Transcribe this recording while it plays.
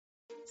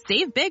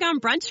Save big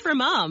on brunch for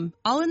mom,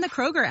 all in the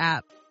Kroger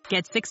app.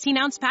 Get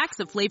 16-ounce packs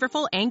of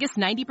flavorful Angus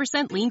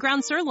 90% lean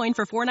ground sirloin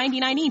for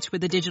 $4.99 each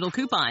with a digital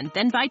coupon.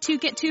 Then buy 2,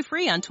 get 2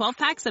 free on 12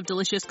 packs of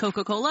delicious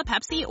Coca-Cola,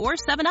 Pepsi, or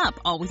 7-Up,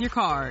 all with your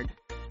card.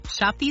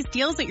 Shop these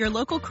deals at your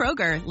local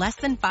Kroger, less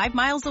than 5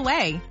 miles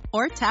away.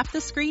 Or tap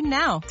the screen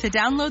now to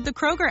download the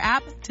Kroger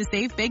app to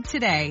save big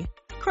today.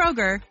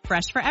 Kroger,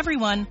 fresh for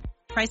everyone.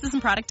 Prices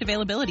and product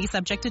availability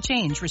subject to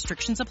change.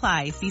 Restrictions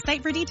apply. See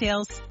site for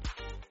details.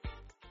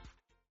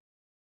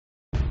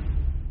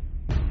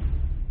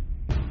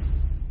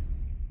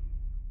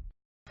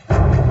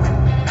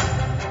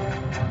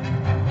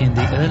 In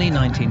the early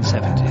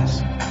 1970s,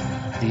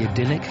 the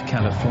idyllic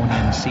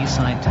Californian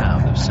seaside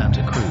town of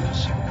Santa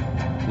Cruz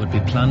would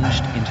be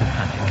plunged into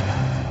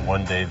panic.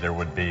 One day there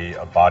would be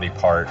a body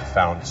part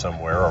found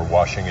somewhere or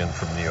washing in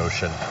from the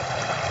ocean.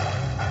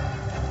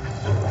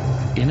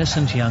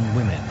 Innocent young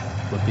women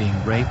were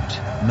being raped,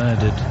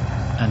 murdered,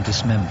 and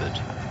dismembered.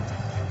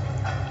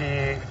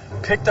 He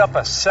picked up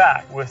a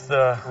sack with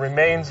the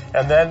remains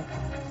and then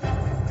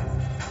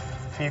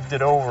heaved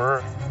it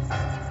over.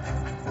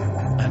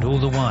 And all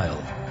the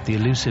while, the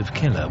elusive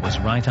killer was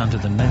right under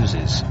the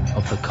noses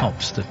of the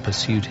cops that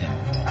pursued him.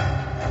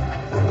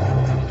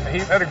 He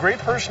had a great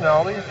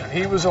personality.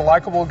 He was a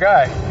likable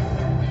guy.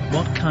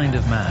 What kind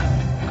of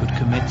man could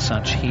commit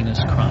such heinous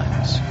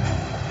crimes?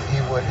 He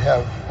would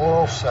have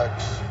oral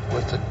sex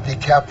with a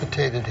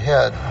decapitated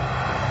head.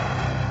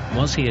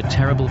 Was he a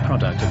terrible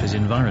product of his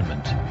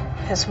environment?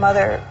 His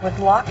mother would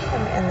lock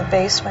him in the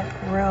basement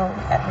room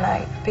at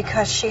night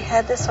because she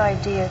had this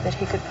idea that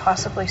he could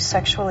possibly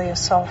sexually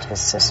assault his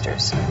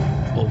sisters.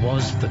 Or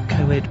was the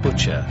co-ed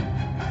butcher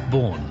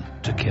born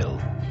to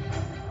kill?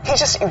 He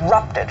just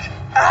erupted.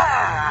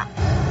 Ah!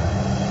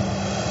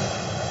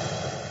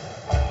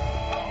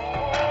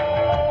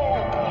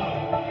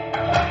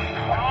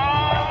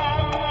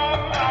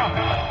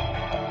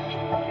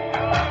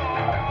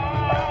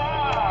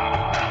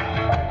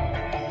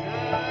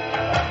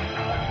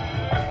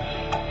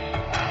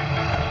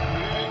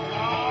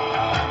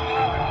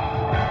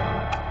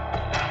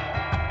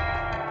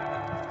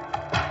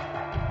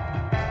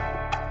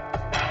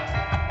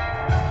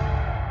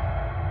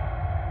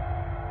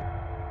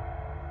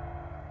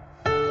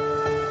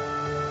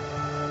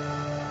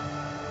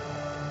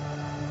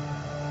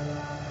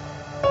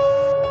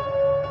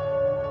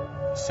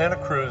 Santa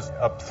Cruz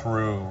up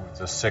through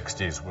the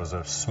 60s was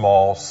a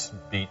small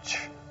beach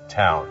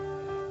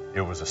town. It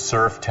was a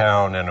surf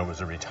town and it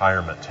was a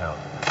retirement town.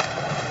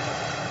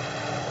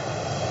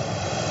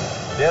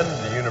 Then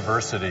the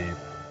university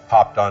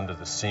popped onto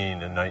the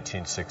scene in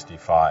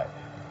 1965.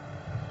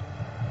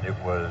 It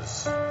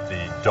was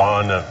the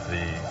dawn of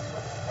the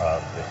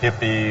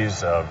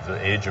hippies, of the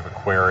age of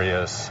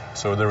Aquarius.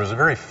 So there was a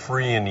very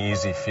free and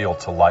easy feel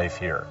to life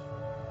here.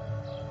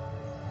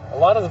 A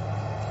lot of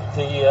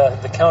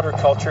the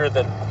counterculture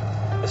that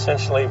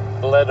essentially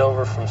bled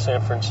over from San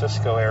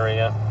Francisco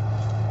area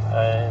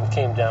and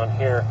came down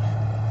here.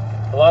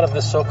 A lot of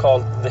the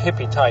so-called the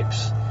hippie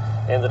types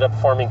ended up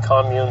forming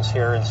communes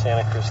here in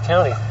Santa Cruz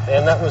County,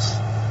 and that was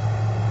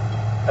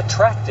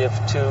attractive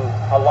to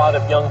a lot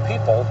of young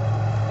people,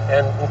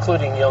 and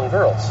including young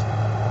girls.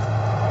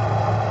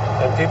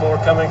 And people were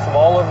coming from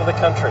all over the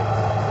country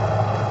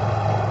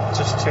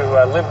just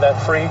to live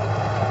that free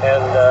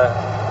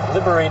and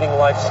liberating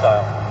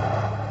lifestyle.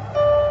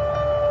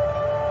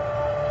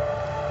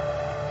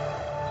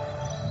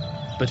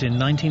 But in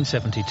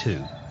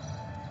 1972,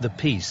 the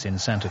peace in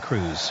Santa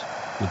Cruz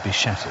would be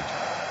shattered.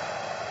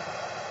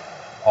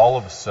 All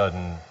of a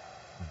sudden,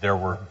 there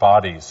were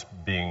bodies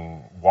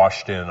being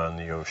washed in on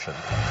the ocean.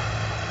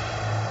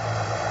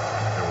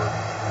 There were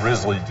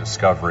grisly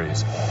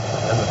discoveries.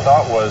 And the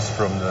thought was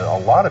from a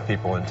lot of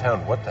people in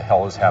town, what the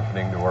hell is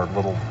happening to our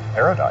little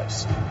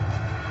paradise?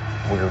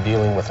 We were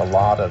dealing with a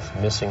lot of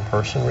missing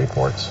person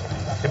reports.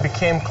 It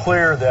became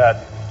clear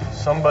that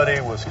somebody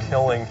was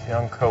killing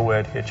young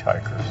co-ed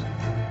hitchhikers.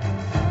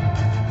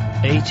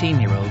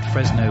 18-year-old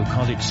Fresno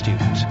college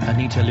student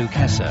Anita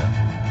Luquesa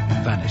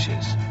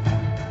vanishes.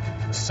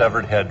 A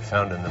severed head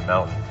found in the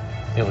mountain.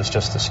 It was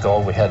just the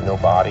skull. We had no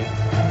body.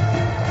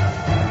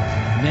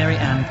 Mary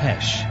Ann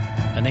Pesh,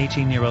 an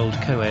 18-year-old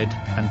co-ed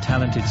and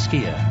talented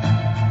skier,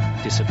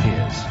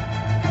 disappears.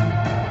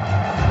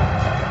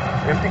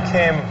 It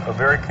became a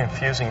very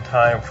confusing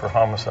time for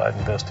homicide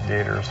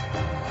investigators.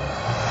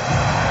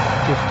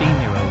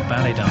 15-year-old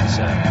ballet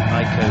dancer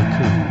Aiko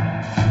Ku,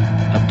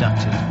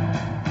 abducted.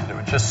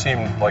 It just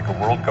seemed like a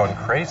world gone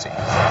crazy.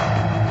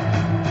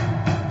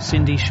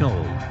 Cindy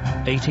Shaw,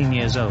 18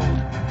 years old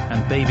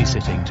and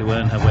babysitting to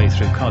earn her way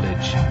through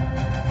college,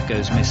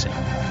 goes missing.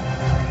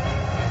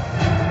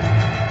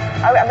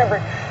 I remember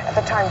at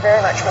the time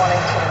very much wanting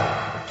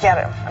to get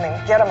him. I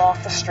mean, get him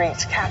off the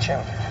streets, catch him,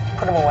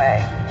 put him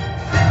away.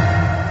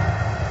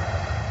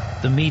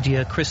 The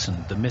media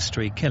christened the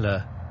mystery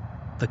killer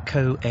the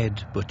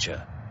co-ed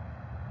butcher.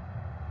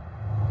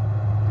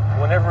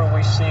 Whenever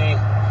we see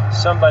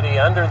somebody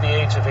under the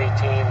age of 18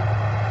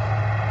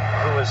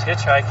 who was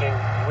hitchhiking,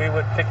 we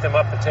would pick them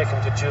up and take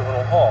them to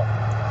juvenile hall.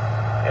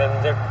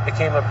 And there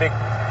became a big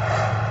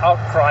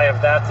outcry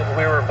of that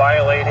we were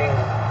violating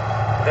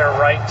their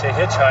right to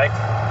hitchhike.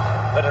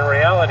 But in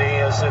reality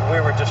is that we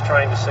were just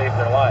trying to save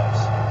their lives.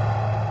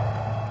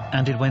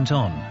 And it went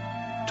on.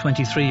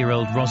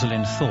 23-year-old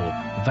Rosalind Thorpe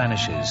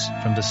vanishes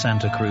from the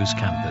Santa Cruz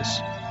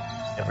campus.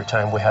 Every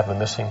time we have a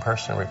missing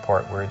person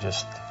report, we're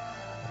just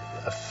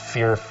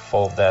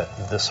fearful that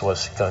this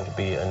was going to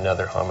be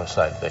another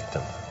homicide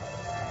victim.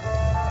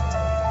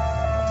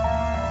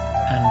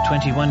 And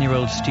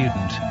 21-year-old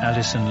student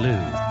Alison Liu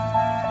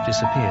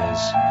disappears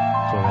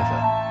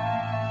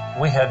forever.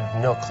 We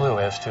had no clue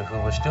as to who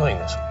was doing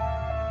this.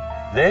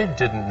 They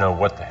didn't know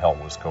what the hell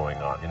was going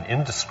on. And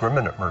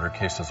indiscriminate murder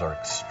cases are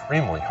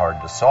extremely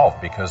hard to solve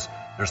because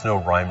there's no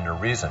rhyme nor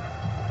reason.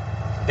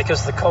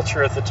 Because the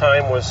culture at the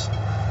time was,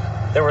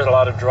 there was a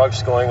lot of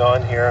drugs going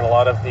on here and a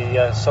lot of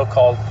the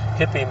so-called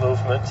hippie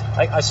movement.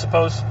 I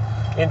suppose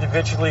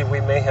individually we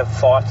may have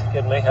thought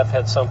it may have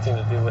had something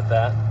to do with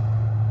that.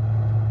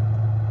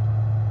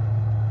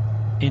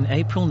 In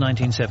April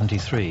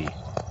 1973,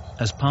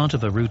 as part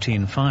of a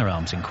routine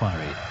firearms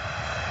inquiry,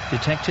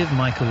 Detective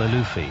Michael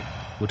Alufi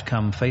would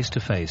come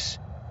face-to-face,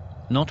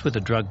 not with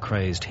a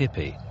drug-crazed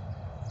hippie,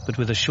 but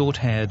with a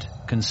short-haired,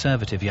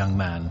 conservative young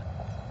man,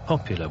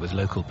 popular with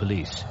local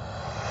police.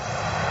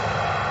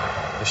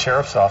 The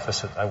sheriff's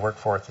office that I worked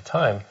for at the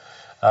time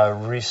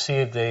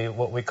received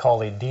what we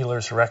call a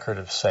dealer's record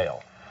of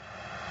sale.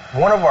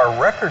 One of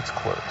our records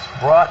clerks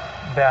brought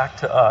back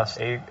to us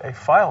a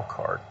file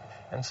card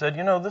and said,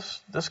 you know,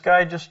 this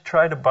guy just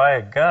tried to buy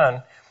a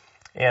gun,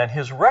 and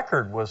his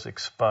record was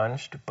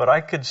expunged, but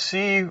I could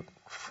see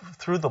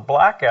through the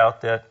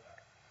blackout that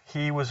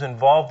he was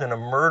involved in a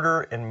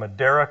murder in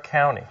Madera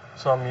County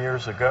some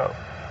years ago.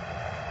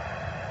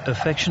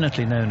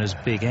 Affectionately known as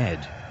Big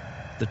Ed,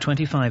 the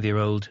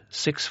 25-year-old,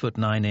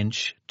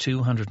 6'9",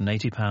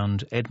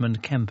 280-pound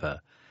Edmund Kemper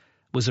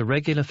was a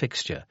regular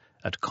fixture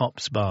at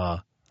Cops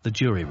Bar, the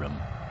jury room.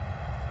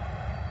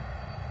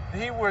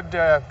 He would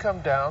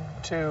come down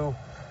to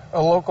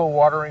a local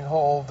watering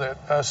hole that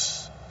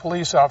us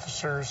police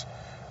officers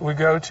would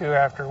go to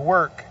after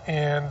work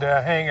and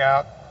hang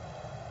out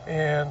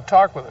and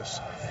talk with us.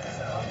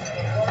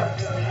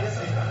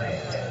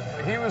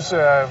 He was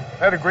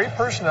had a great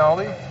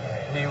personality.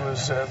 He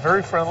was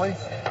very friendly,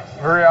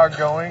 very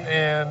outgoing,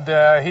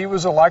 and he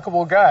was a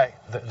likable guy.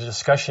 The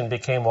discussion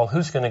became, well,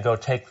 who's going to go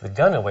take the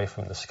gun away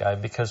from this guy?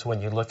 Because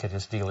when you look at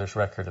his dealer's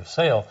record of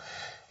sale,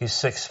 he's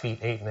 6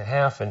 feet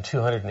 8.5 and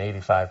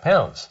 285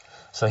 pounds.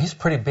 So he's a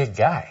pretty big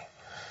guy.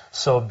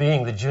 So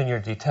being the junior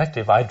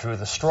detective, I drew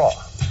the straw.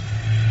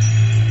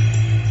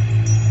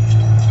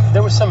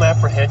 There was some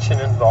apprehension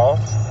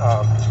involved,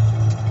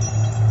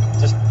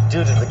 just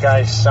due to the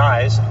guy's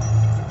size.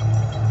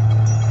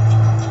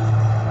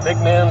 Big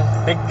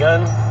man, big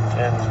gun,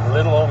 and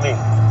little old me.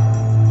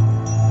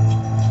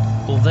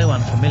 Although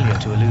unfamiliar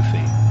to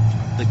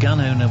Alufi, the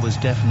gun owner was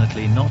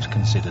definitely not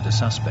considered a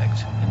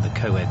suspect in the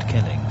co-ed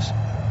killings.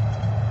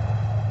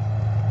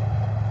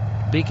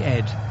 Big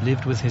Ed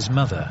lived with his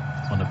mother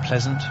on a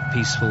pleasant,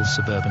 peaceful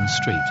suburban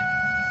street.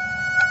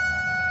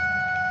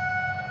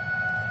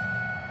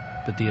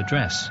 But the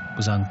address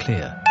was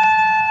unclear.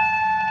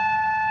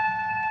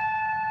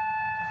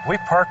 We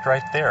parked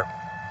right there,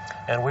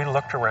 and we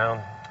looked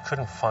around,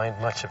 couldn't find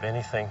much of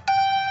anything.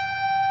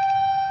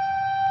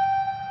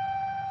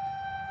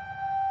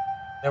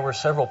 There were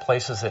several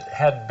places that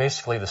had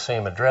basically the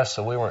same address,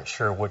 so we weren't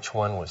sure which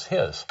one was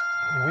his.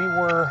 We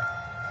were,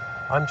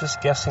 I'm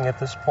just guessing at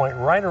this point,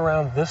 right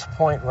around this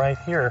point right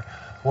here,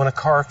 when a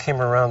car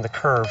came around the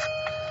curve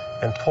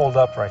and pulled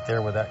up right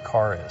there where that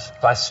car is.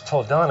 I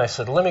told Don, I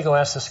said, let me go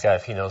ask this guy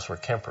if he knows where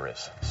Kemper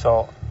is.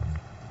 So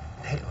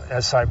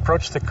as I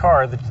approached the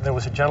car, there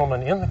was a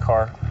gentleman in the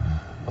car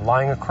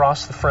lying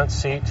across the front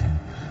seat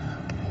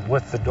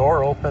with the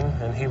door open,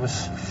 and he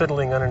was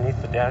fiddling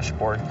underneath the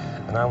dashboard.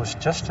 And I was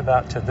just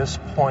about to this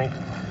point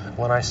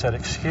when I said,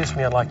 excuse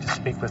me, I'd like to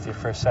speak with you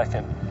for a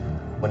second.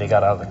 When he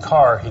got out of the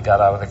car, he got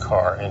out of the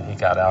car, and he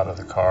got out of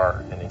the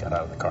car, and he got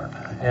out of the car.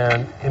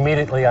 And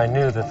immediately I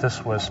knew that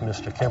this was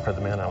Mr. Kemper, the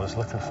man I was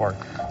looking for,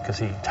 because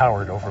he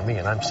towered over me,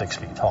 and I'm 6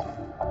 feet tall.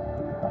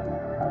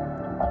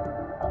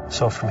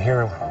 So from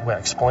here, we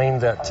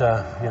explained that,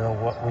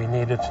 what we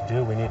needed to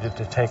do. We needed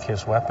to take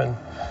his weapon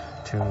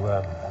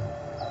to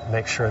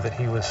make sure that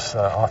he was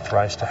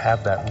authorized to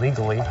have that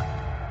legally.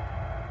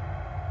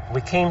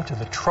 We came to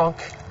the trunk,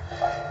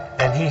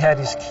 and he had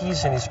his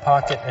keys in his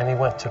pocket, and he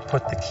went to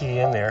put the key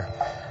in there.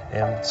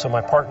 And so my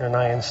partner and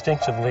I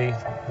instinctively,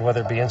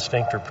 whether it be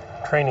instinct or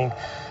training,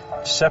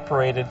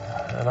 separated,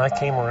 and I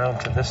came around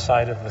to this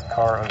side of the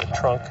car on the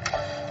trunk,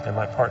 and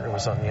my partner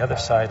was on the other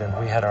side, and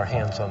we had our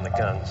hands on the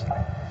guns.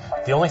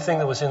 The only thing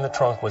that was in the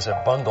trunk was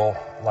a bundle,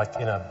 like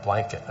in a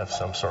blanket of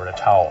some sort of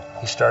towel.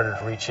 He started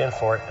to reach in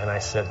for it, and I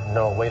said,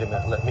 no, wait a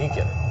minute, let me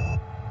get it.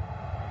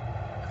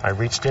 I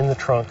reached in the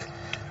trunk,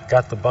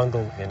 got the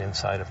bundle, and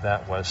inside of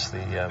that was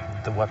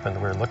the weapon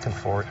that we were looking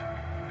for.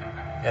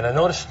 And I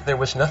noticed there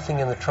was nothing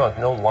in the trunk,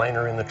 no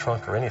liner in the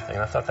trunk or anything.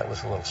 I thought that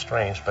was a little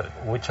strange, but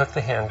we took the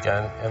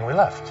handgun and we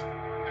left.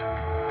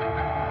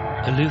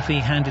 Alufi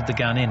handed the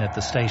gun in at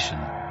the station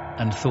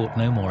and thought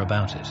no more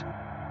about it.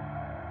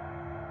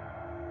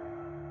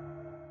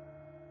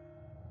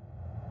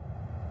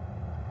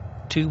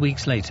 Two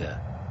weeks later,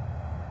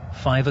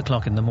 5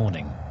 o'clock in the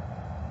morning,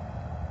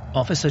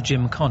 Officer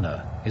Jim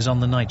Connor is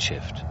on the night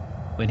shift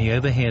when he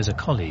overhears a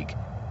colleague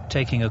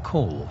taking a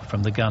call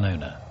from the gun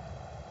owner.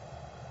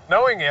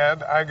 Knowing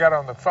Ed, I got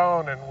on the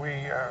phone and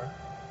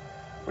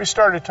we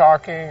started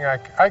talking.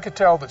 I could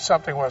tell that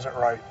something wasn't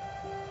right.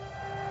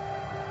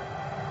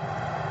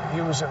 He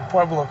was in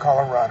Pueblo,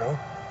 Colorado.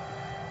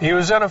 He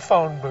was in a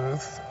phone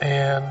booth,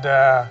 and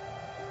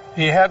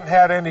he hadn't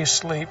had any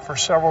sleep for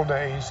several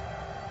days.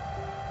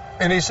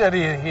 And he said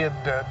he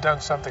had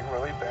done something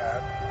really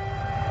bad.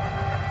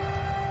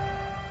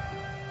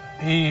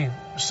 He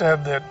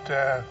said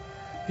that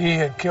he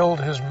had killed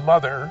his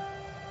mother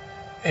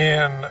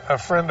and a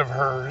friend of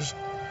hers.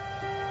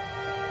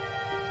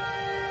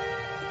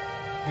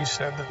 He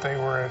said that they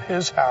were at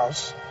his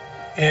house.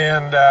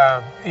 And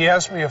he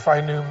asked me if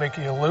I knew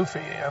Mickey Alufi,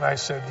 and I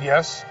said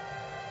yes.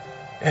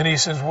 And he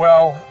says,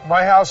 well,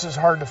 my house is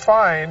hard to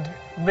find.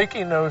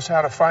 Mickey knows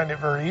how to find it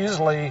very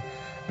easily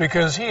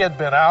because he had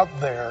been out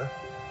there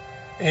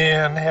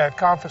and had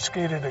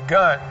confiscated a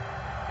gun.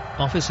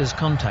 Officers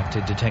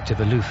contacted Detective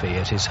Alufi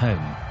at his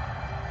home.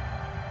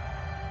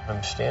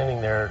 I'm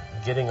standing there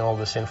getting all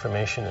this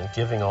information and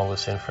giving all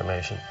this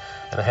information,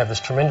 and I have this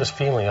tremendous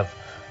feeling of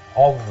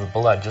all of the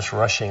blood just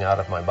rushing out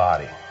of my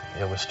body.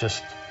 It was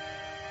just,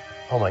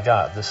 oh my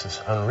God, this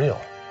is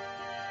unreal.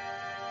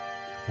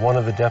 One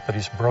of the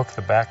deputies broke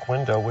the back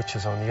window, which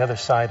is on the other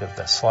side of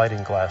the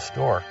sliding glass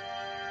door.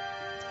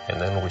 And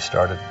then we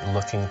started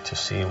looking to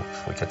see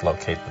if we could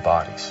locate the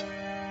bodies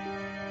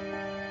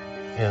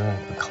in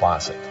the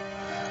closet.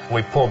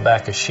 We pulled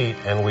back a sheet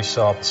and we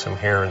saw some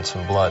hair and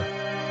some blood.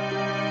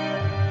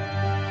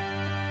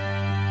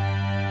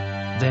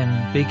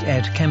 Then Big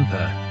Ed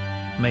Kemper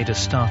made a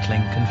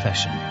startling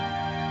confession.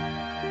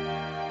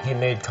 He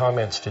made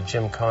comments to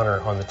Jim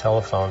Connor on the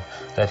telephone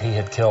that he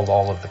had killed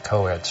all of the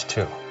co-eds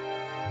too.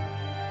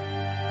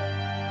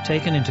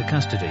 Taken into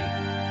custody,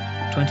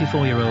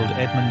 24-year-old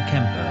Edmund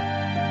Kemper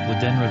would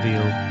then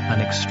reveal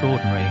an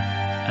extraordinary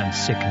and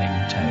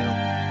sickening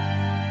tale.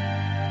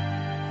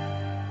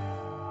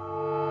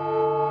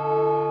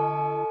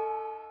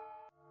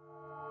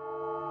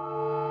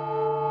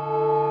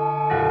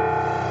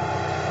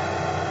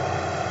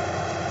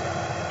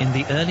 In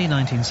the early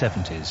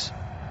 1970s,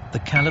 the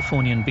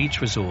Californian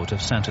beach resort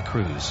of Santa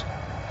Cruz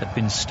had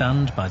been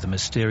stunned by the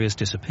mysterious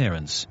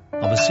disappearance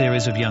of a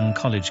series of young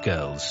college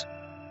girls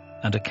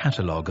and a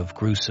catalogue of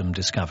gruesome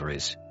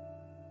discoveries.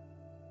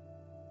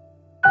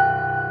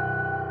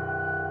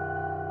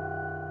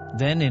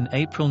 Then in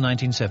April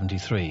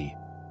 1973,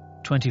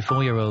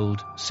 24-year-old,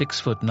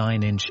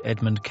 6'9"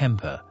 Edmund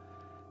Kemper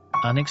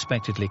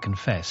unexpectedly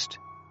confessed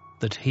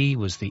that he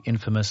was the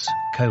infamous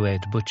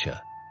co-ed butcher,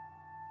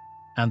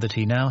 and that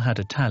he now had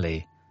a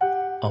tally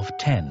of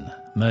 10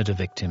 murder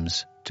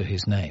victims to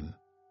his name.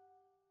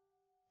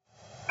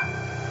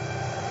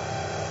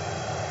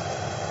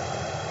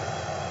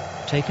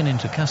 Taken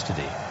into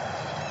custody,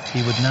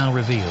 he would now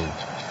reveal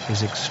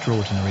his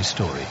extraordinary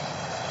story.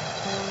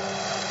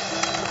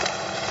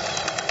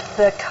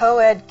 The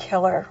co-ed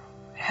killer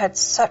had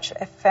such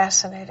a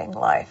fascinating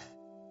life.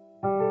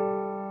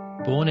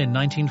 Born in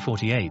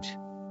 1948,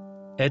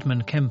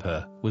 Edmund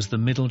Kemper was the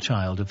middle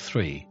child of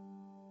 3.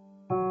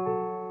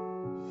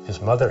 His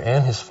mother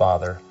and his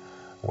father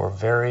were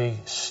very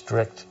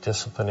strict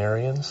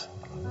disciplinarians.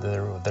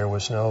 There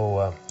was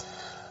no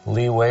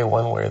leeway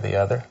one way or the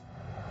other.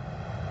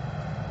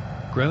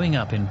 Growing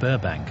up in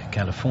Burbank,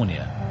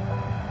 California,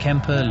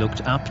 Kemper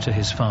looked up to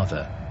his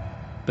father,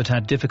 but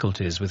had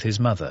difficulties with his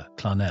mother,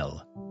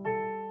 Clarnell.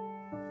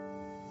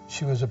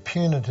 She was a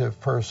punitive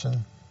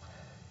person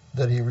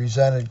that he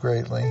resented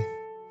greatly.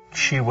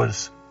 She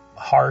was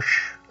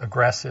harsh,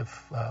 aggressive,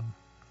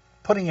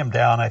 putting him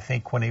down, I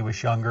think, when he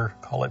was younger.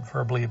 Call it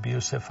verbally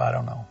abusive, I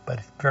don't know,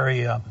 but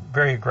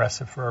very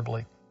aggressive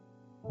verbally.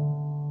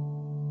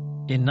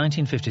 In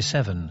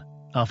 1957,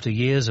 after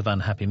years of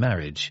unhappy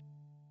marriage,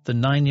 the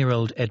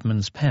 9-year-old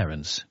Edmund's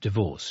parents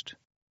divorced.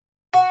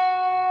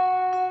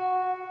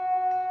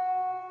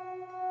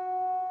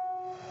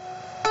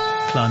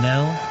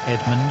 Clarnell,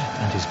 Edmund,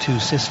 and his 2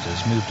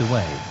 sisters moved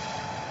away.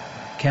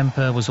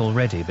 Kemper was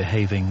already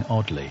behaving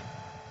oddly.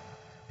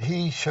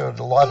 He showed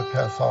a lot of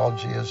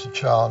pathology as a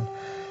child.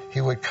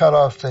 He would cut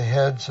off the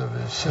heads of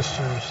his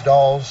sister's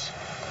dolls,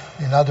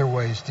 in other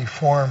ways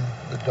deform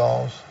the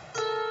dolls.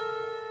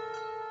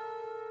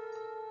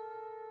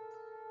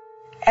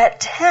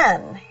 At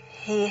 10,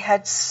 he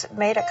had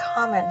made a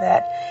comment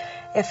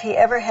that if he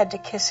ever had to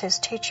kiss his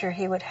teacher,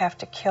 he would have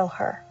to kill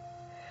her.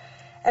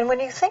 And when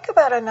you think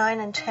about a 9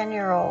 and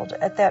 10-year-old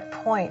at that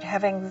point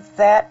having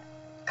that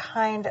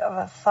kind of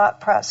a thought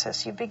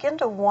process, you begin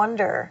to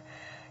wonder,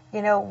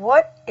 you know,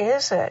 what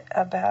is it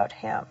about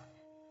him?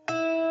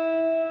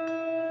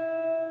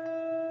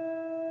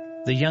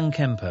 The young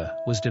Kemper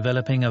was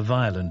developing a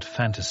violent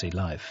fantasy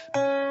life.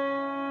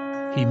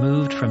 He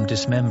moved from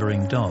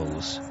dismembering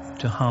dolls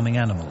to harming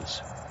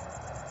animals.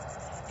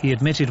 He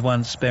admitted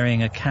once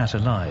burying a cat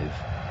alive,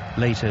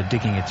 later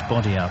digging its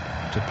body up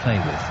to play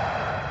with.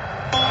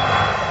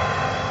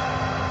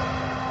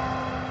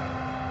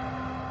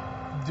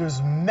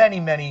 There's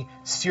many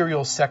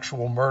serial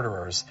sexual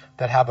murderers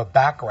that have a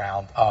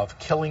background of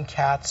killing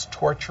cats,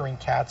 torturing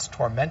cats,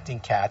 tormenting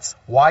cats.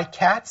 Why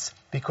cats?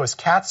 Because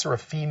cats are a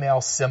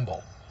female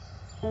symbol.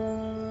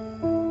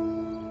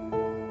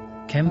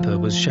 Kemper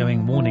was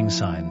showing warning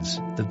signs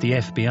that the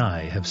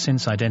FBI have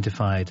since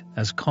identified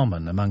as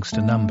common amongst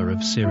a number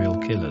of serial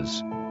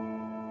killers.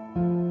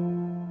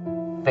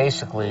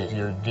 Basically,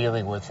 you're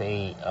dealing with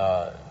a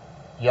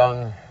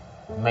young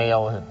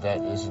male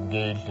that is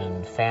engaged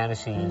in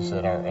fantasies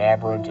that are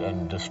aberrant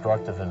and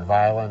destructive and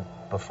violent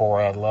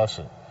before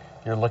adolescent.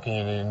 You're looking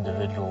at an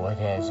individual that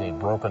has a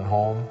broken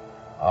home,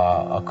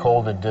 a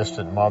cold and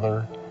distant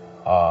mother,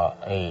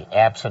 a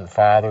absent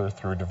father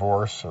through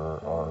divorce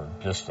or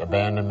just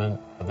abandonment.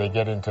 They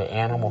get into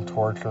animal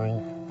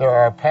torturing. There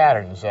are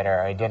patterns that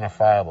are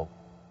identifiable.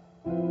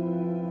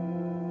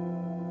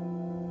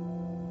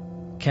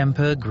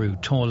 Kemper grew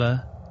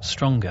taller,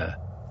 stronger,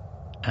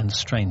 and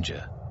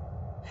stranger.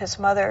 His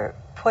mother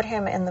put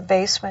him in the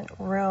basement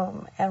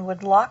room and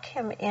would lock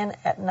him in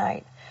at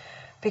night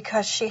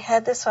because she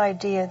had this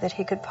idea that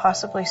he could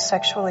possibly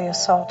sexually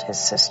assault his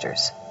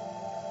sisters.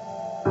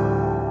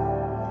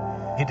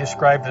 He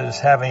described it as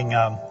having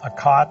a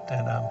cot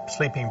and a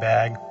sleeping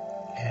bag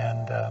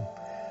and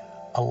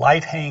a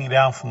light hanging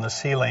down from the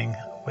ceiling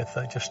with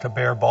just a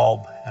bare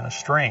bulb and a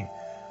string.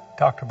 He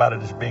talked about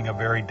it as being a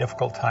very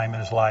difficult time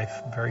in his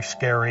life, very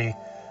scary.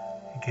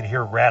 You could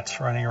hear rats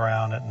running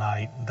around at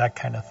night, that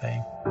kind of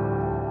thing.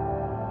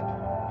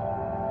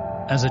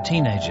 As a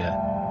teenager,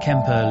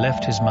 Kemper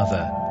left his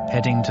mother,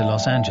 heading to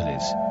Los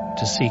Angeles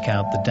to seek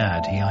out the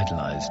dad he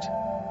idolized.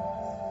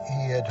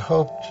 He had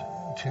hoped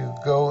to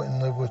go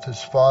and live with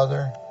his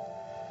father,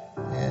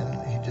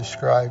 and he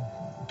described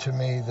to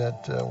me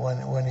that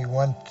when he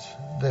went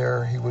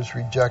there, he was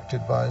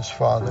rejected by his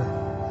father.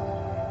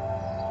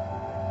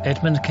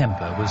 Edmund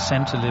Kemper was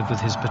sent to live with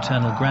his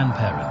paternal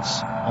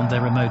grandparents on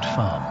their remote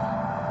farm.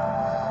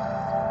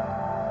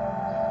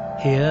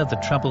 Here, the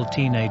troubled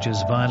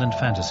teenager's violent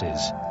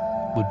fantasies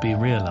would be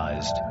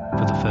realized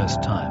for the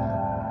first time.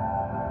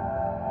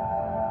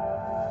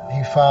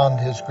 He found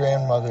his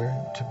grandmother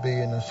to be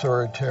an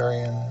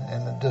authoritarian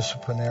and a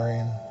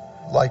disciplinarian,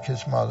 like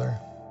his mother.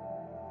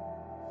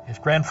 His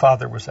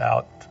grandfather was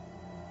out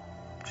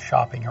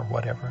shopping or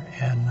whatever,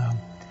 and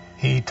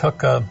he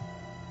took a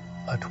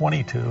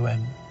 .22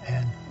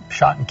 and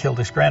shot and killed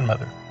his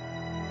grandmother.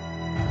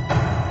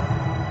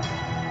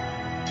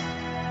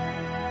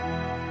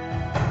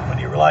 When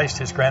he realized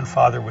his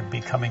grandfather would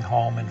be coming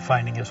home and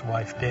finding his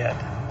wife dead,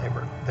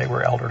 they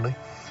were elderly,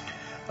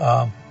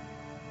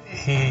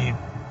 he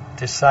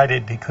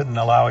decided he couldn't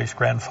allow his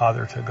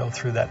grandfather to go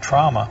through that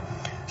trauma.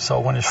 So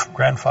when his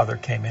grandfather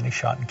came in, he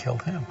shot and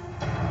killed him.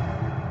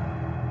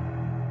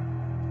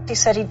 He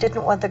said he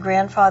didn't want the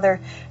grandfather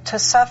to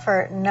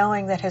suffer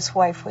knowing that his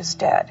wife was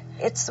dead.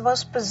 It's the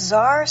most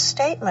bizarre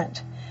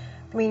statement.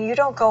 I mean, you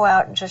don't go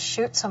out and just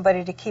shoot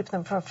somebody to keep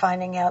them from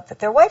finding out that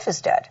their wife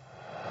is dead.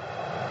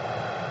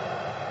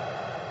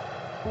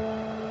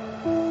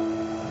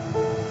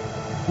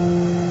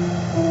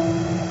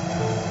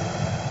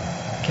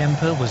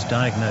 Kemper was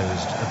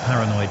diagnosed a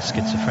paranoid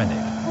schizophrenic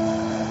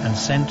and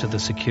sent to the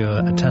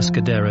secure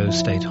Atascadero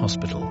State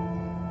Hospital.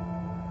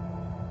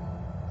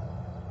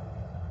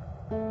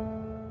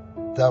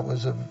 That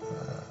was a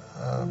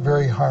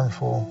very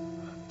harmful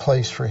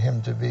place for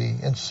him to be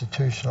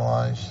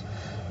institutionalized.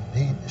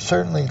 He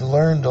certainly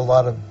learned a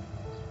lot of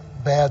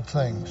bad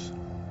things.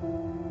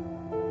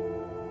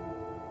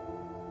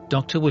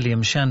 Dr.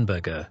 William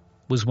Schanberger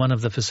was one of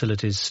the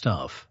facility's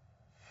staff.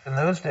 In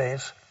those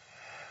days,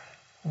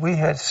 we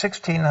had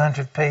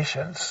 1,600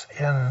 patients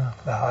in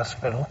the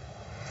hospital.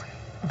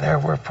 There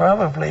were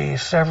probably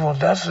several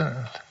dozen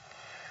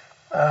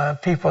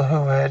people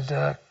who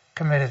had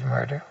committed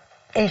murder.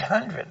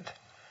 800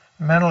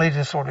 mentally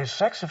disordered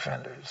sex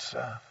offenders.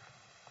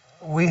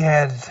 We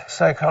had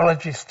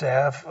psychology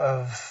staff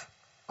of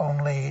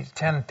only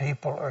 10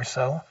 people or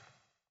so.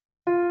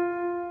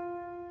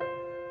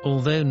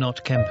 Although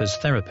not Kemper's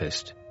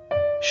therapist,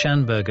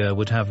 Schanberger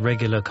would have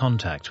regular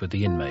contact with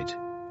the inmate.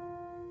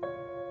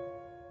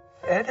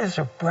 Ed is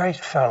a bright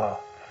fellow,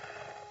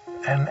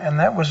 and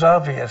that was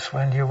obvious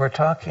when you were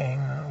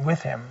talking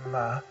with him.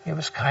 He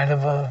was kind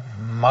of a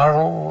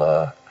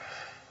model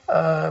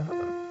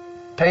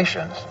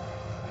patient.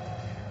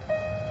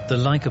 The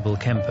likable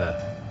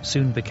Kemper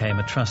soon became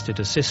a trusted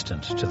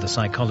assistant to the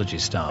psychology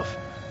staff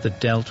that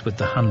dealt with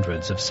the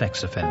hundreds of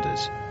sex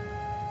offenders.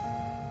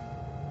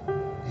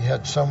 He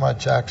had so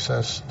much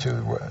access to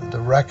the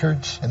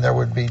records, and there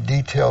would be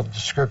detailed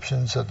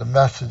descriptions of the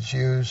methods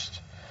used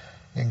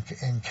in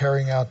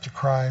carrying out the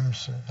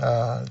crimes,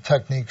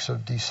 techniques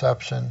of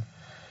deception.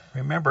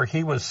 Remember,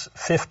 he was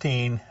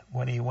 15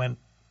 when he went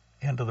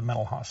into the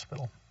mental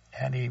hospital,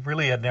 and he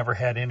really had never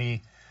had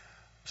any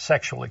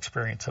sexual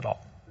experience at all.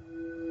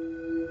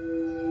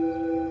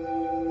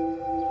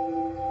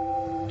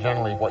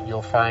 generally what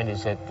you'll find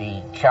is that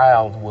the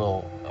child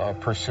will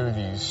pursue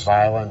these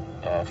violent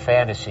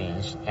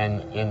fantasies,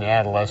 and in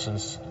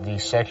adolescence the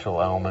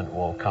sexual element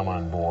will come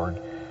on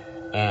board,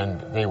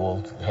 and they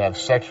will have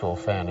sexual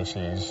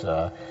fantasies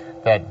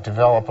that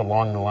develop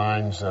along the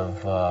lines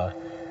of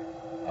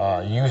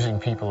using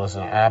people as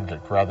an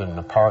object rather than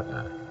a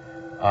partner.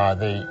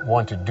 They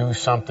want to do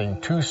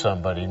something to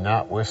somebody,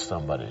 not with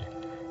somebody.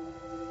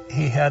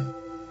 He had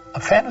a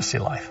fantasy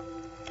life.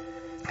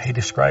 He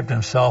described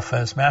himself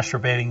as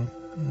masturbating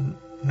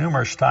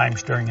numerous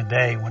times during a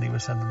day when he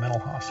was in the mental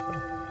hospital.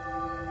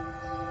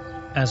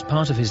 As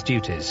part of his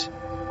duties,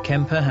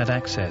 Kemper had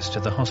access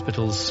to the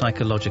hospital's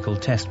psychological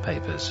test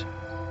papers.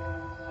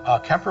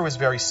 Kemper was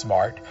very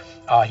smart.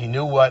 He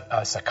knew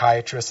what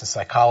psychiatrists and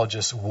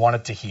psychologists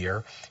wanted to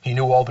hear. He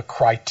knew all the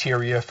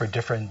criteria for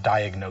different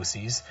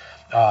diagnoses.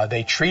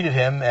 They treated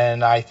him,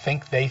 and I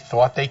think they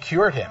thought they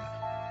cured him.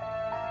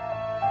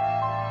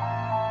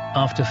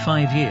 After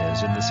 5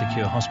 years in the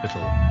secure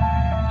hospital,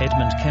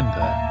 Edmund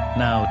Kemper,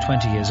 now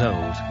 20 years old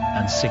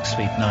and 6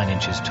 feet 9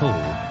 inches tall,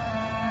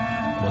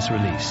 was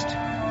released.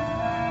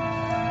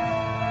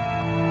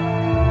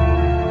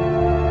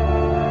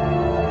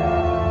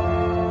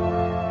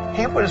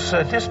 He was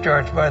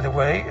discharged, by the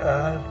way,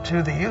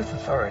 to the youth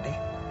authority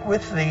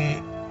with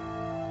the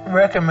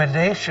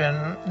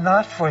recommendation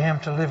not for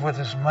him to live with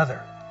his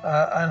mother.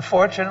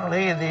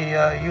 Unfortunately,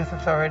 the youth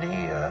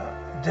authority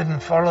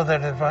didn't follow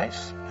that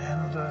advice,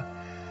 and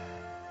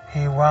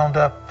he wound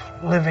up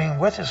living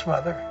with his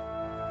mother.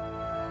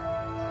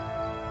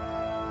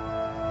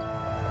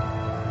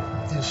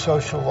 His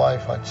social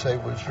life, I'd say,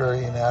 was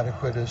very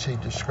inadequate as he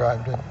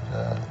described it.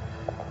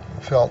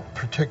 He felt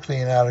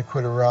particularly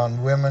inadequate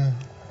around women.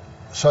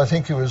 So I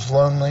think he was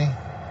lonely.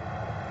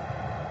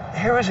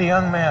 Here was a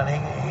young man,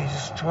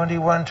 he's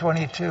 21,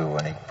 22,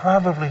 and he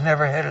probably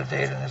never had a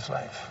date in his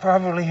life.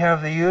 Probably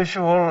have the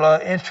usual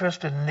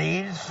interest and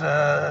needs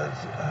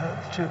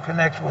to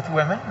connect with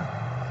women.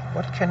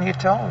 What can you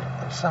tell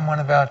someone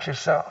about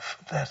yourself?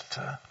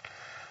 That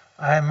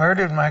I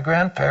murdered my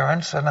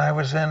grandparents and I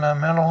was in a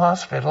mental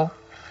hospital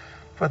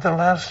for the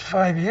last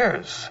 5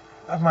 years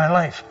of my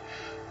life.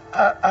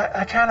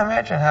 I can't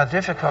imagine how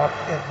difficult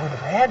it would have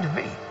had to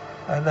be.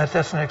 That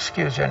doesn't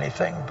excuse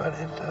anything, but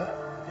it,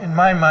 in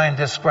my mind,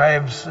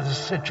 describes the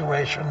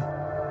situation.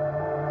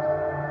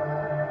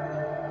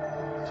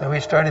 So he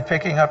started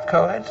picking up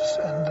co-eds,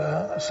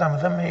 and some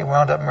of them he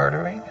wound up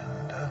murdering,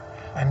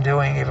 and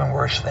doing even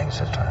worse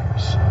things at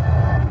times.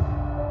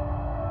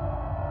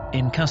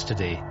 In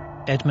custody,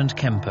 Edmund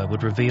Kemper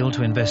would reveal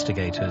to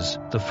investigators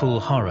the full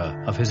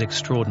horror of his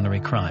extraordinary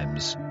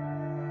crimes,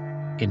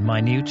 in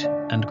minute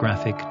and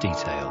graphic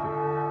detail.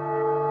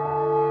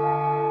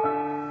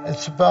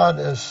 It's about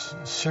as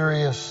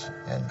serious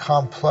and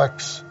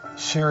complex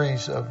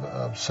series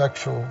of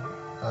sexual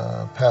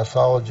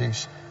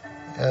pathologies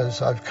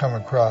as I've come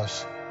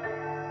across.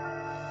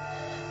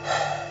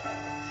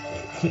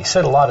 He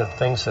said a lot of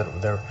things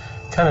that they're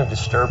kind of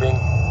disturbing.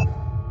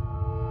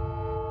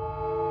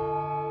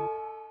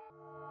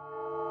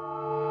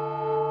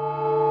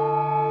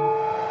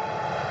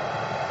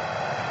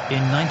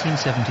 In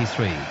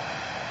 1973,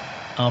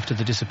 after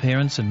the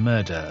disappearance and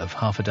murder of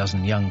half a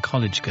dozen young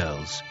college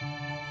girls,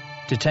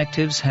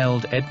 detectives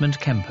held Edmund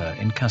Kemper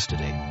in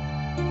custody.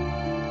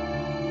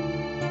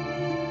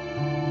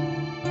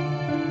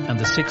 And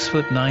the 6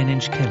 foot 9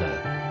 inch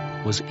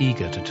killer was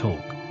eager to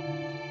talk.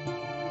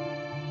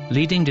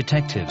 Leading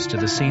detectives to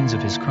the scenes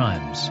of his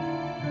crimes,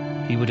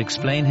 he would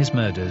explain his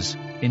murders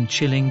in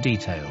chilling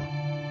detail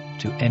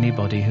to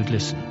anybody who'd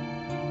listen.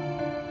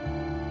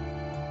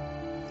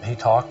 He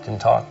talked and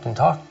talked and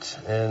talked,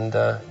 and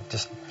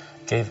just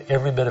gave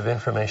every bit of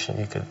information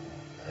you could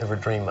ever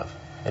dream of.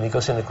 And he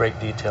goes into great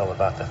detail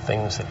about the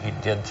things that he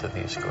did to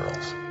these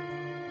girls.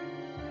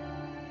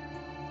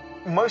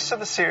 Most of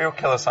the serial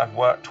killers I've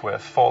worked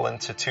with fall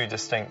into two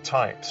distinct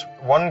types.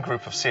 One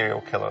group of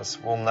serial killers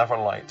will never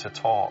like to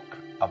talk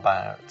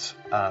about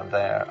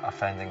their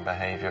offending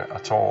behavior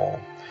at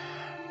all.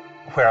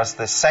 Whereas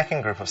the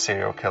second group of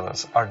serial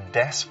killers are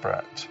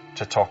desperate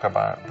to talk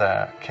about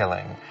their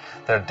killing.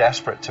 They're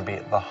desperate to be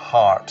at the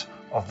heart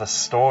of the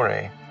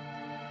story.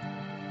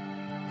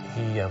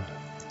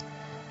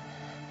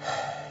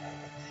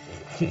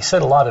 He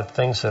said a lot of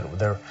things that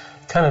they're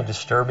kind of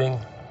disturbing.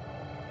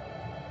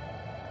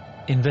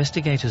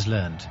 Investigators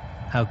learned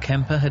how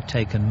Kemper had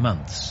taken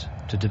months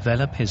to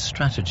develop his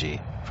strategy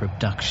for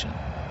abduction.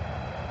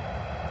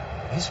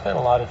 He spent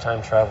a lot of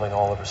time traveling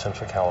all over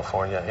Central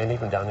California and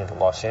even down into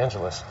Los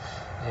Angeles.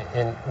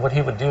 And what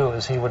he would do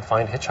is he would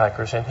find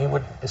hitchhikers and he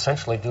would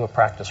essentially do a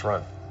practice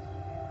run.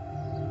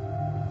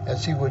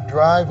 As he would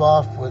drive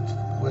off with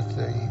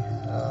the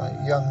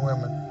young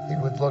women, he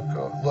would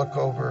look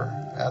over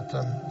at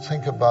them,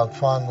 think about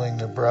fondling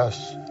their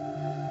breasts,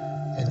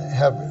 and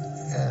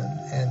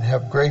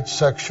have great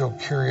sexual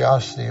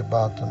curiosity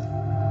about them.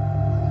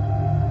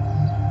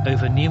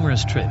 Over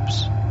numerous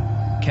trips,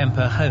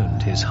 Kemper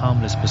honed his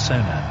harmless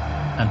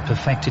persona and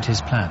perfected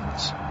his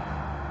plans.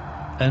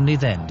 Only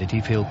then did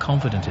he feel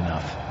confident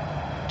enough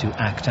to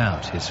act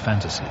out his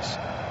fantasies.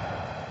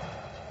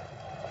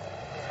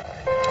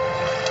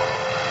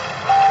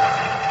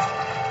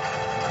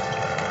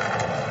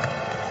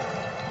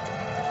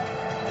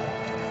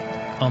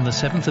 On the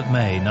 7th of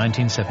May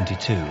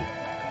 1972,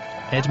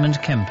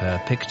 Edmund Kemper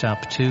picked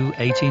up two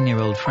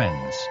 18-year-old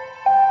friends,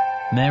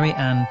 Mary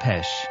Ann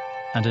Pesch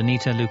and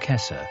Anita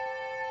Luchesa,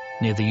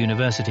 near the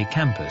university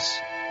campus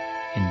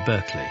in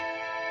Berkeley.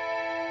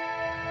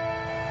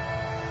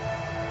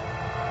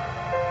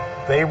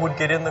 They would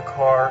get in the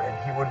car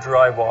and he would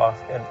drive off,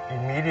 and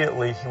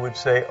immediately he would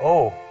say,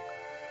 "Oh,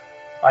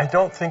 I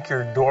don't think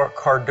your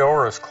car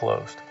door is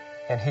closed."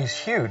 And he's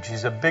huge.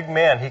 He's a big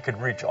man. He could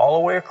reach all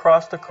the way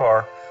across the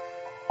car,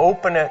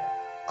 open it,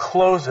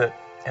 close it,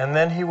 and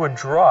then he would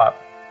drop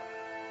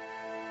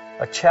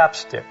a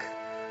chapstick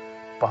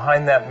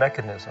behind that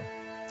mechanism.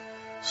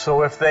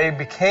 So if they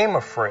became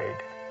afraid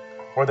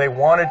or they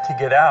wanted to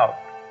get out,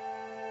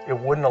 it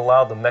wouldn't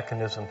allow the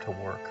mechanism to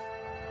work.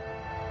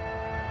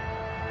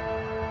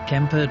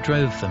 Kemper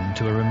drove them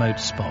to a remote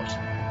spot.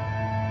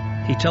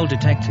 He told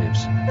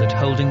detectives that,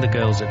 holding the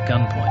girls at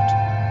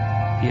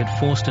gunpoint, he had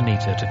forced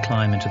Anita to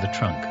climb into the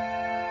trunk.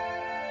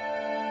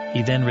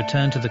 He then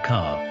returned to the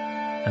car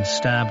and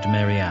stabbed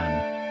Mary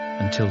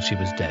Ann until she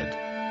was dead.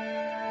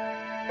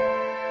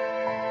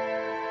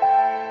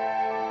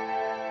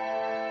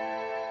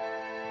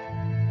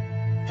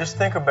 Just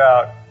think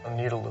about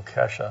Anita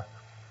Luchesa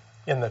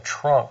in the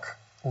trunk,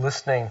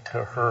 listening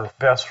to her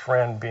best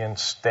friend being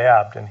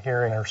stabbed and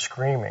hearing her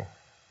screaming.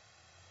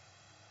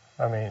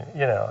 I mean,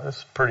 you know,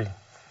 it's pretty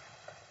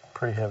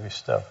heavy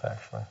stuff,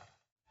 actually.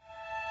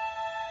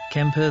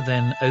 Kemper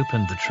then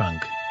opened the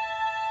trunk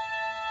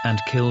and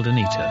killed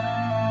Anita.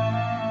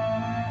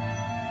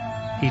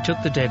 He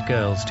took the dead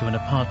girls to an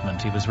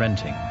apartment he was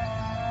renting.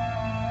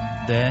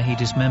 There he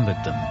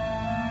dismembered them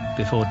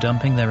before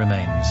dumping their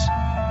remains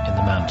in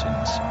the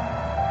mountains.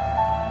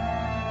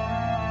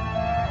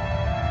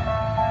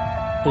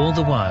 All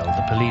the while,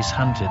 the police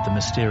hunted the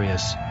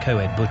mysterious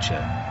co-ed butcher.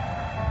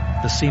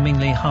 The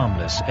seemingly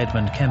harmless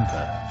Edmund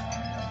Kemper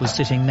was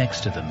sitting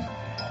next to them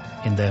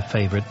in their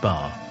favorite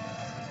bar.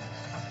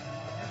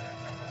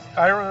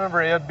 I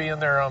remember Ed being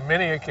there on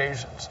many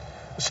occasions,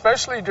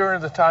 especially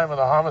during the time of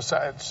the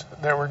homicides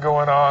that were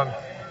going on.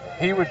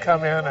 He would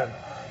come in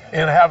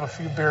and have a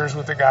few beers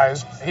with the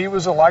guys. He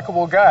was a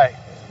likable guy.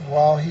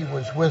 While he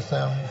was with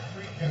them,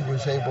 he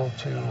was able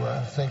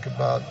to think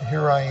about,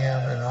 here I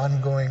am, an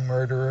ongoing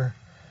murderer,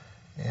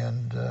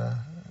 and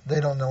they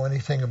don't know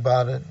anything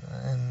about it,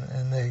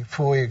 and they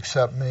fully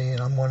accept me,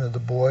 and I'm one of the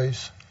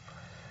boys.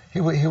 He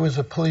was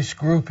a police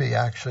groupie,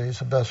 actually, is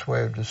the best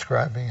way of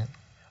describing it.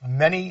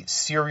 Many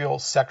serial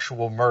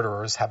sexual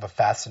murderers have a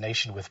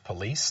fascination with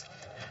police.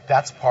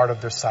 That's part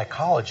of their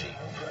psychology.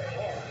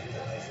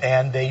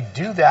 And they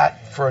do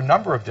that for a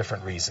number of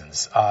different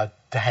reasons.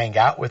 To hang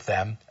out with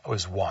them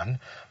was one,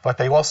 but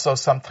they also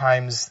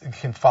sometimes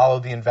can follow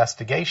the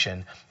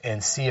investigation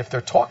and see if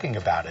they're talking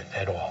about it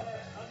at all.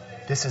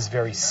 This is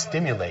very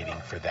stimulating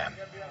for them.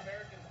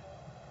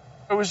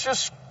 It was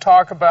just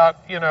talk about,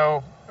 you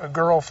know, a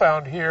girl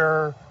found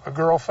here, a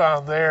girl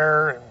found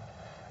there,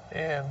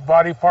 and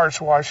body parts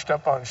washed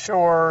up on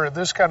shore, and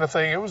this kind of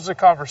thing. It was a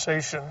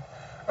conversation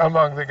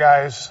among the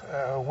guys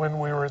when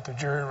we were at the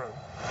jury room.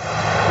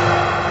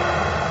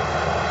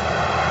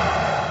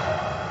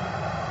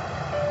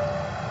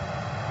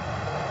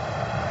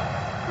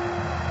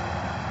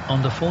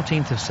 On the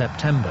 14th of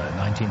September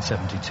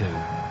 1972,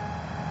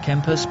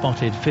 Kemper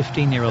spotted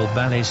 15-year-old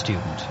ballet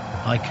student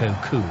Aiko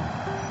Koo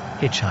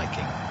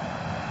hitchhiking.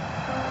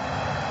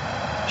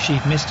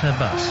 She'd missed her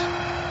bus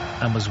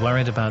and was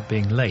worried about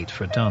being late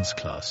for a dance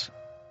class.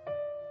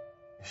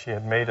 She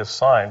had made a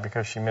sign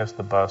because she missed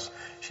the bus.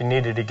 She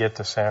needed to get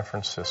to San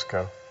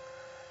Francisco.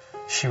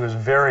 She was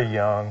very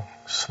young,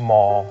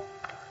 small,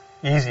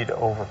 easy to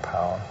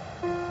overpower.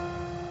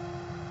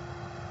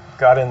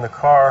 Got in the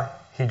car.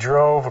 He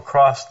drove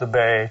across the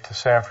bay to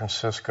San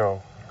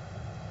Francisco,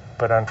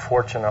 but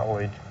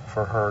unfortunately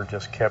for her,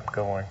 just kept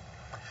going.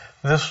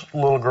 This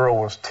little girl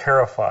was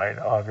terrified,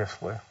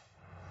 obviously.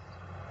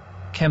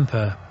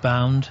 Kemper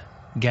bound,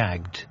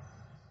 gagged,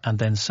 and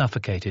then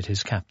suffocated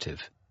his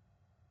captive.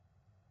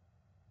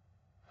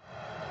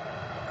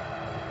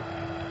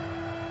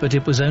 But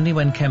it was only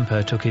when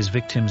Kemper took his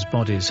victims'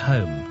 bodies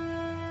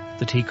home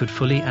that he could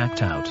fully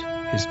act out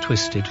his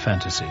twisted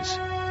fantasies.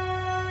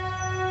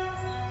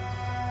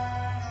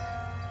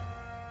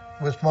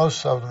 With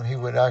most of them, he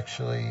would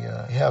actually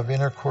have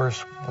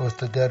intercourse with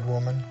the dead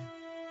woman.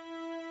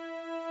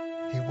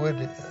 He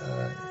would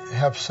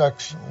have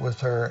sex with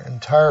her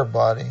entire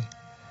body,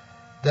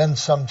 then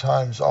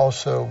sometimes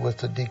also with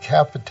the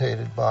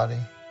decapitated body.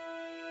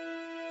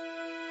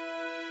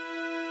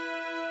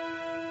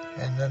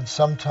 And then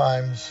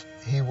sometimes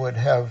he would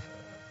have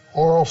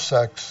oral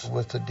sex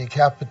with the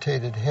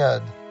decapitated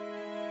head.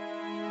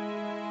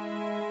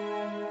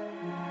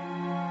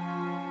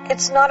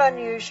 It's not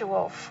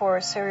unusual for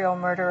a serial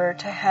murderer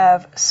to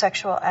have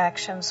sexual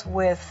actions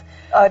with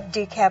a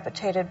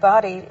decapitated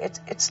body.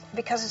 It's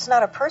because it's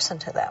not a person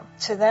to them.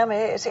 To them,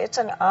 it's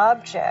an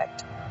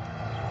object.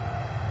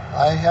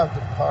 I have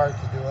the power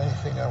to do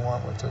anything I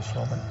want with this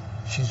woman.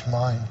 She's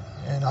mine,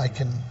 and I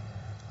can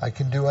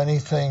do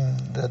anything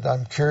that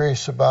I'm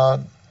curious about,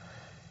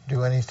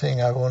 do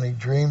anything I've only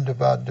dreamed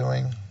about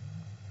doing,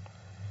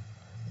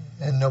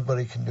 and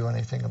nobody can do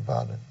anything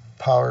about it.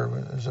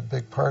 Power is a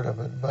big part of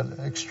it, but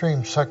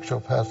extreme sexual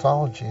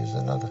pathology is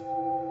another.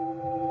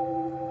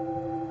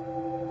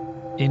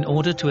 In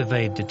order to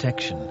evade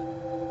detection,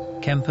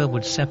 Kemper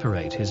would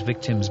separate his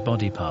victims'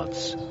 body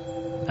parts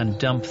and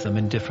dump them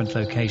in different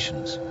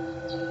locations.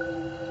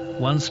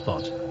 One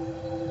spot,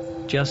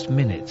 just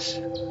minutes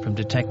from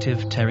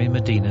Detective Terry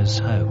Medina's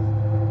home.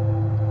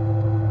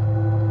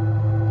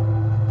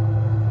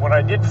 When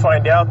I did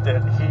find out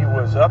that he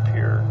was up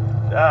here,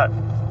 that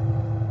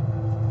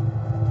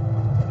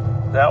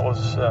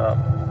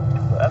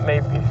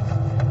made me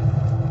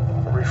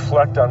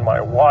reflect on my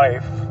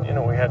wife. You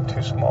know, we had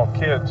 2 small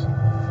kids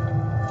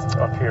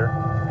up here,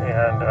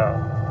 and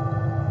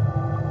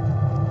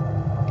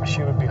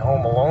she would be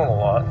home alone a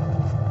lot.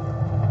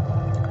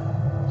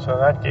 So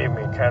that gave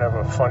me kind of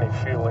a funny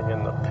feeling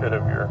in the pit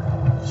of your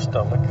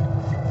stomach.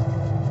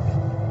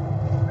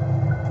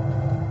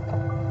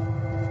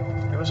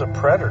 He was a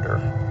predator.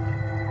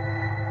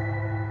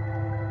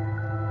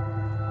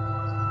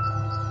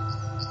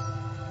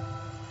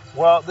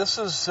 Well, this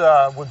is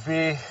would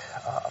be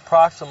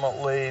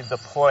approximately the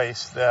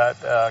place that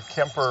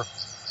Kemper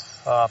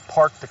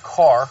parked the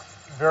car.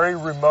 Very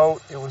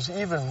remote. It was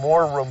even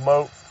more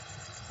remote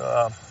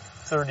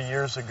 30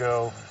 years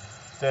ago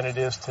than it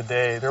is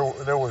today.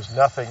 There was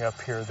nothing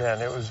up here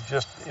then. It was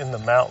just in the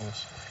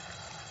mountains.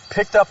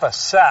 Picked up a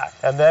sack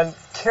and then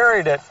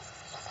carried it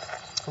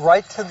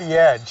right to the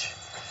edge.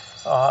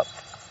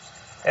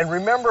 And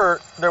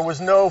remember, there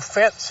was no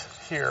fence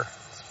here.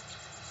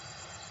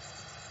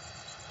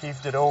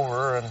 Heaved it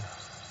over, and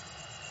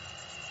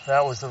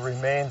that was the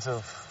remains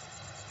of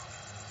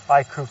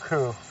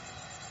Ikuku.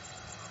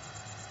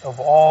 Of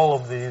all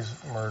of these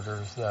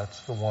murders,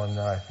 that's the one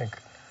that I think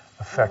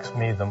affects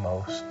me the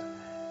most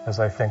as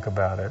I think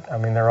about it. I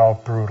mean, they're all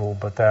brutal,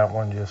 but that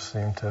one just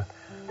seemed to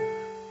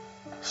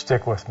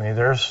stick with me.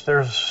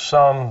 There's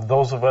some,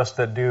 those of us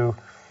that do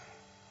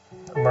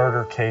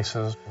murder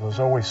cases, there's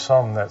always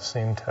some that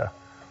seem to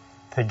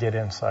get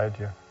inside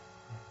you.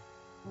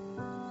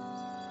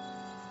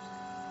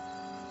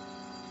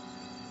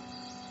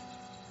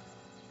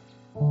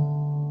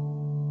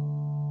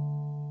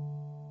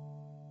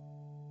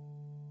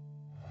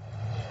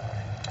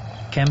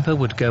 Kemper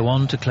would go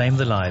on to claim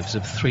the lives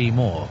of 3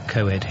 more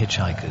co-ed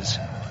hitchhikers.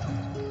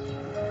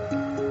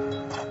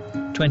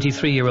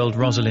 23-year-old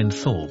Rosalind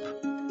Thorpe,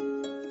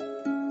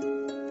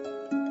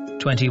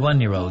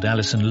 21-year-old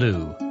Alison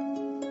Liu,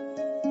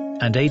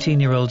 and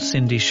 18-year-old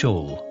Cindy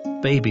Shaw,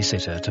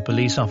 babysitter to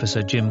police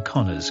officer Jim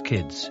Connor's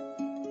kids.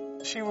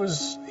 She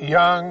was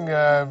young,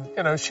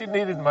 she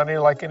needed money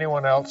like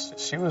anyone else.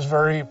 She was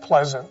very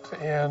pleasant,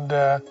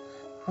 and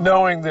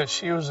knowing that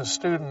she was a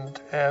student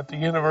at the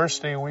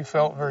university, we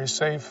felt very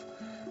safe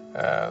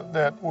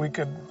that we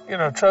could,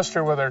 trust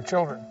her with our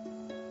children.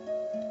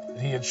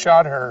 He had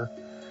shot her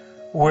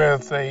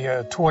with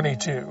a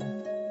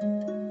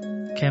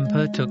 .22.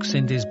 Kemper took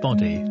Cindy's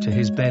body to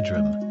his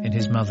bedroom in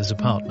his mother's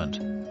apartment.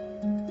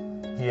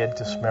 He had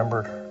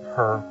dismembered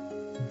her,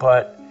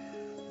 but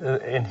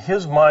in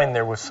his mind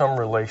there was some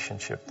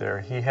relationship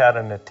there. He had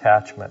an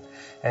attachment,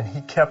 and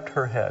he kept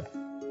her head.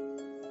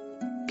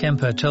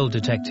 Kemper told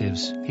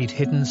detectives he'd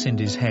hidden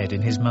Cindy's head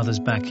in his mother's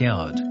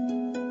backyard,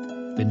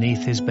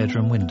 beneath his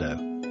bedroom window.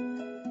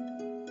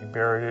 He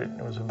buried it.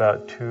 It was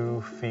about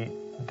 2 feet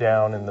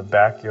down in the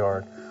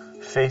backyard,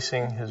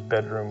 facing his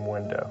bedroom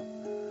window,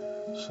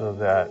 so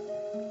that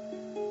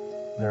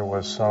there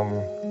was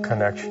some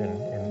connection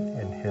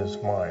in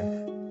his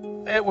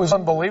mind. It was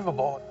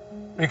unbelievable,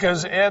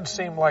 because Ed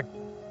seemed like,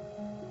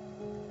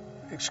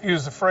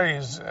 excuse the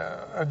phrase,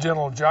 a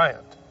gentle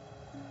giant,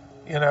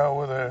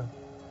 with a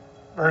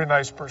very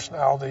nice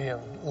personality and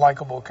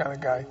likable kind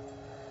of guy,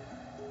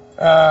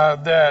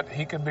 that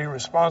he could be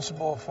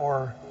responsible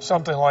for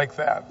something like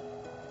that.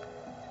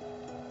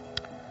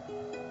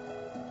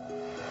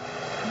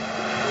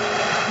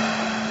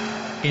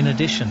 In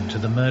addition to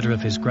the murder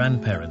of his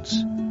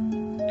grandparents,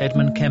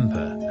 Edmund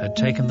Kemper had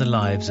taken the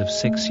lives of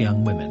 6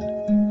 young women.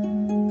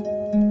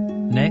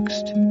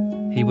 Next,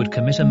 he would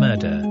commit a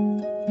murder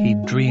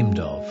he'd dreamed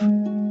of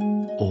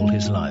all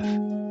his life.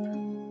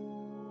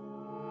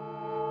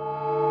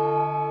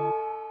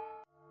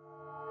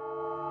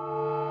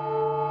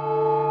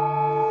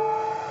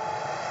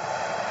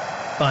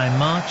 By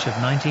March of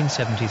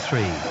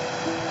 1973,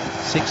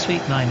 6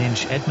 feet 9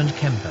 inch Edmund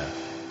Kemper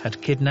had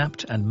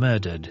kidnapped and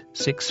murdered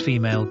 6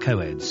 female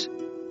co-eds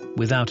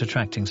without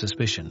attracting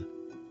suspicion.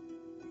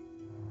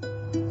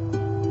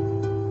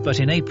 But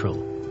in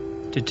April,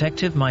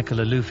 Detective Michael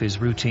Aluffi's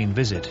routine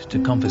visit to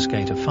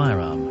confiscate a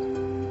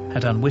firearm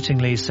had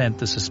unwittingly sent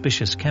the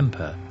suspicious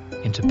Kemper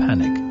into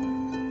panic.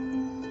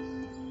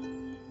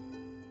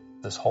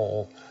 This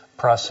whole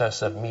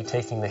process of me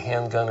taking the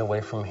handgun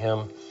away from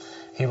him,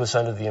 he was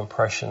under the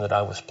impression that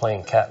I was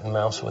playing cat and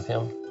mouse with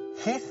him.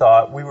 He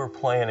thought we were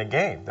playing a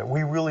game, that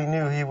we really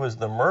knew he was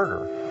the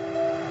murderer.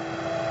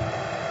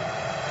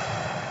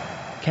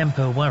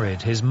 Kemper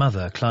worried his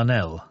mother,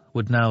 Clarnell,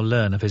 would now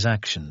learn of his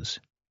actions.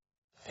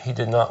 He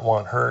did not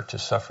want her to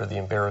suffer the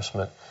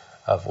embarrassment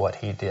of what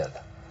he did.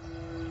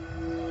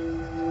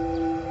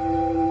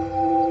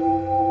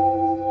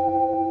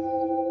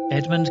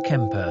 Edmund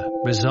Kemper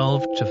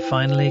resolved to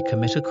finally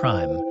commit a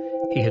crime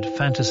he had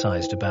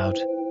fantasized about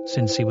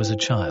since he was a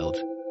child.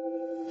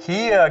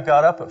 He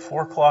got up at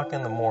 4 o'clock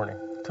in the morning,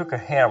 took a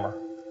hammer,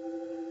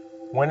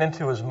 went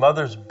into his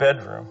mother's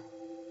bedroom,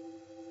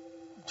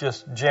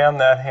 just jammed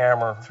that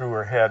hammer through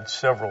her head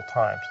several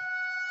times.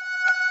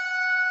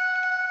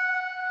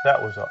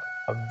 That was a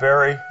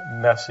very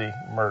messy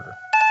murder.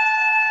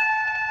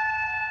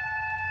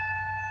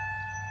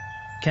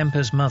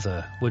 Kemper's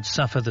mother would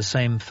suffer the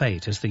same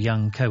fate as the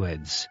young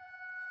co-eds,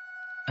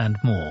 and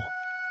more.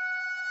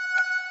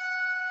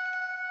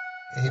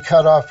 He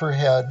cut off her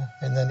head,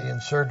 and then he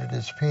inserted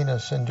his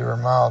penis into her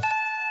mouth.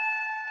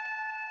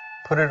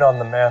 Put it on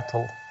the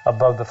mantle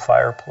above the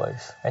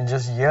fireplace, and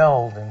just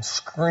yelled and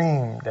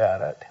screamed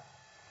at it.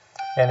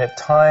 And at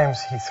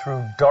times he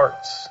threw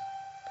darts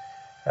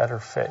at her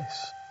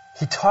face.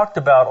 He talked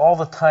about all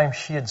the time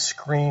she had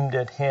screamed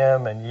at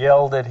him and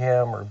yelled at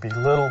him or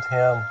belittled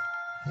him.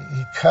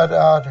 He cut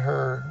out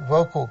her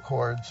vocal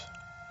cords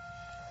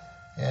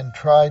and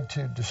tried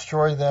to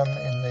destroy them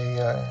in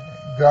the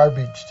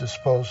garbage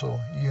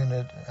disposal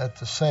unit at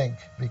the sink,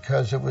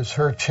 because it was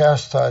her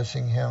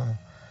chastising him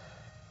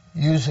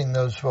using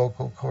those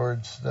vocal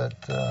cords that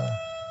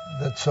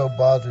so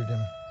bothered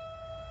him.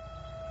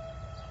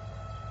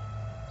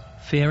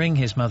 Fearing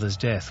his mother's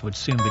death would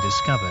soon be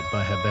discovered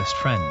by her best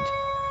friend,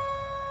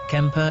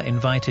 Kemper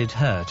invited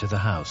her to the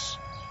house,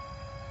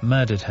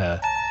 murdered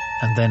her,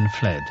 and then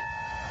fled.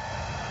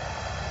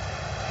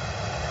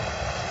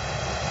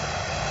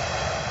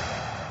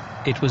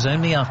 It was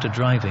only after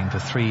driving for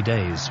 3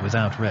 days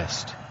without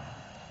rest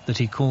that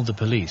he called the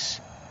police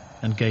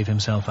and gave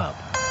himself up.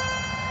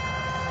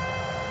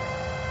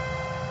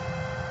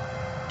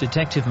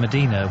 Detective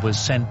Medina was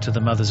sent to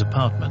the mother's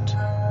apartment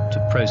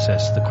to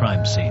process the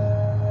crime scene.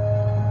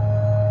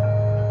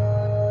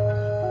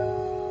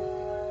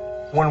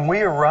 When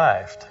we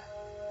arrived,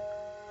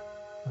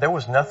 there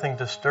was nothing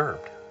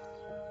disturbed.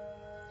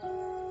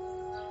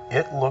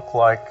 It looked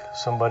like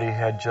somebody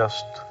had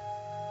just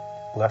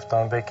left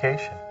on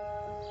vacation.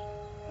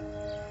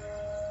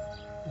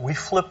 We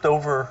flipped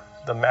over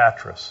the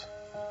mattress,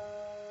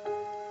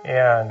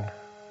 and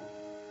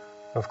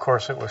of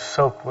course it was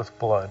soaked with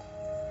blood.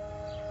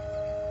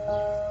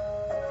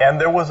 And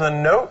there was a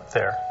note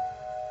there.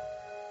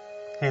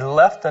 He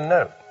left a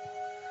note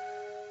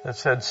that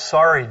said,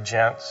 "Sorry,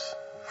 gents,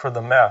 for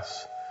the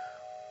mess,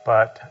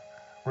 but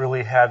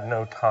really had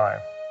no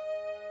time."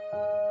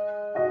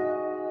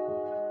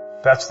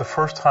 That's the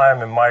first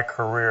time in my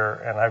career,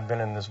 and I've been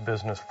in this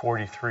business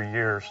 43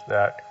 years,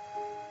 that,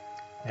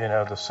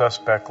 the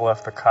suspect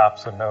left the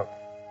cops a note.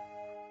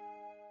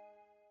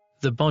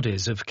 The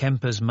bodies of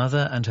Kemper's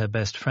mother and her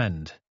best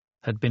friend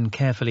had been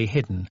carefully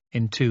hidden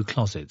in 2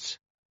 closets.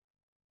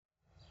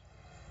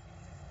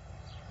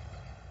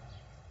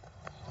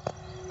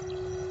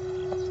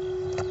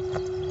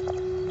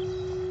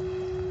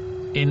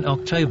 In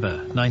October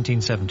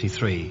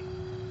 1973,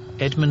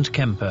 Edmund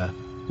Kemper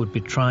would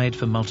be tried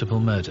for multiple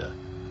murder.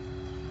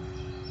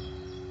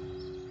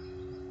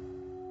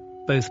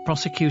 Both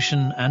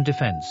prosecution and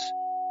defense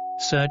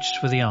searched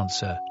for the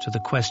answer to the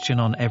question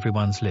on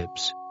everyone's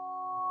lips.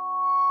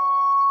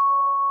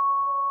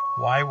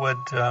 Why would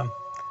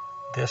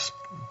this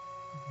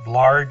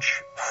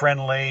large,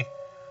 friendly,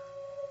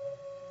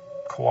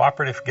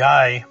 cooperative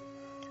guy,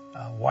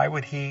 why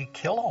would he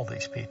kill all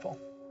these people?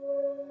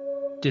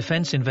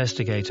 Defense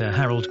investigator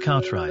Harold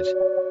Cartwright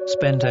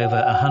spent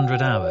over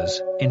 100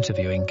 hours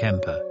interviewing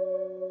Kemper.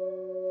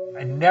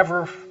 I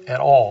never at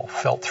all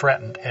felt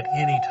threatened at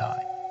any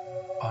time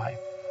by,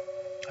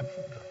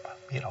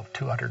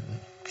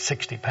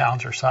 260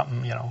 pounds or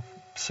something,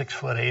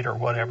 6'8" or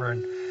whatever.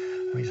 And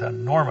he's an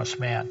enormous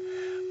man,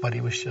 but he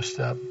was just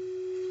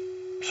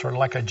sort of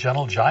like a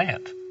gentle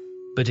giant.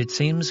 But it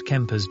seems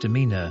Kemper's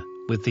demeanor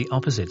with the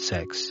opposite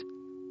sex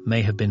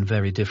may have been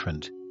very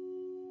different.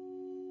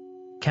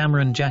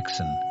 Cameron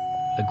Jackson,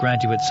 a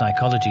graduate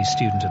psychology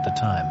student at the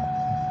time,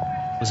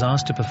 was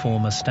asked to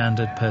perform a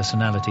standard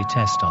personality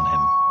test on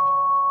him.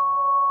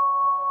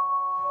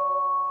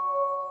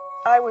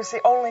 I was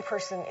the only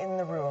person in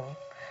the room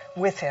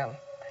with him,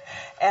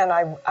 and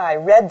I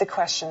read the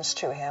questions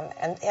to him,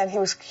 and he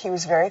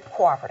was very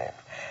cooperative.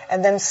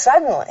 And then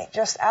suddenly,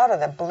 just out of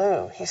the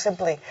blue, he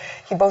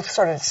both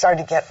started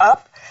to get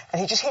up,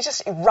 and he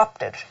just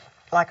erupted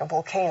like a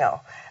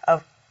volcano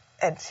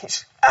and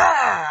he's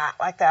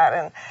like that,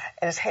 and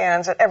his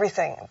hands and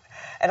everything,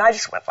 and I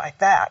just went like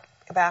that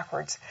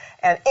backwards,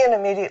 and in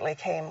immediately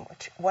came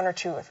 1 or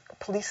 2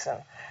 policemen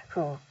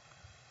who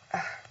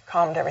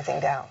calmed everything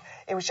down.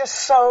 It was just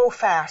so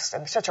fast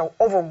and such an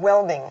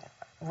overwhelming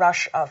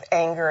rush of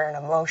anger and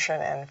emotion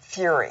and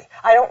fury.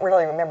 I don't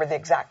really remember the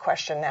exact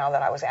question now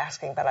that I was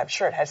asking, but I'm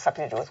sure it had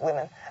something to do with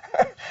women.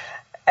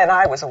 And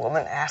I was a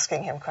woman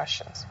asking him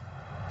questions.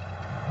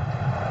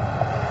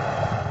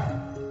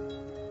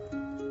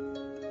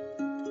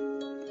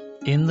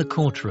 In the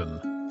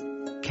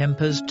courtroom,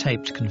 Kemper's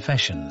taped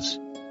confessions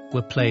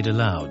were played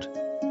aloud.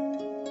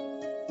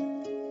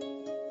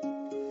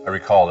 I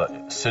recall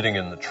that sitting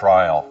in the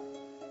trial,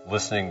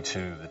 listening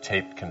to the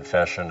taped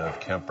confession of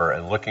Kemper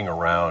and looking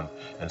around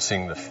and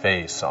seeing the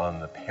face on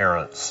the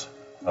parents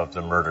of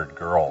the murdered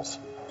girls,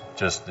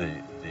 just the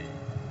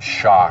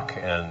shock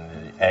and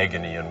the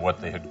agony and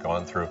what they had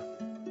gone through.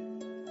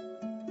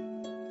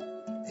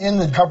 In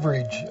the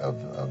coverage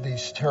of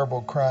these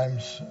terrible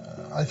crimes,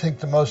 I think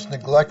the most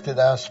neglected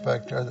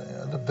aspect are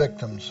the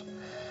victims.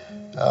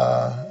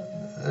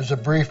 There's a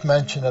brief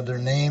mention of their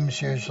names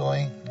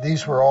usually.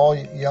 These were all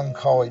young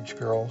college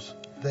girls.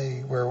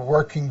 They were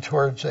working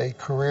towards a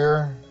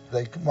career.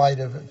 They might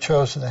have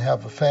chosen to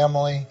have a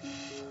family.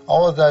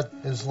 All of that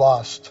is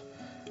lost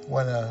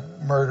when a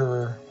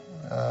murderer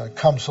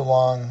comes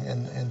along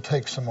and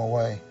takes them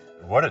away.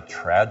 What a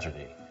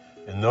tragedy.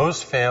 In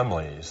those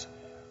families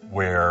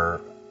where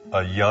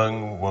a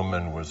young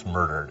woman was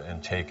murdered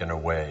and taken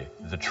away,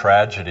 the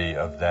tragedy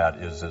of that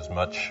is as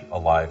much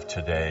alive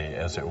today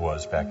as it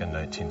was back in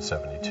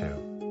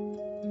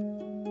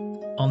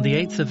 1972. On the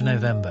 8th of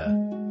November,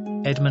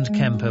 Edmund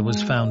Kemper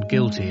was found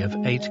guilty of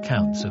 8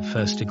 counts of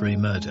first-degree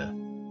murder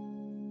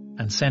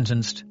and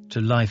sentenced to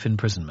life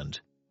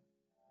imprisonment.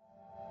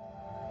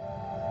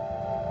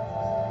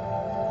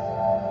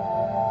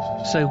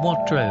 So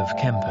what drove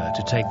Kemper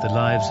to take the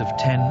lives of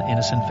 10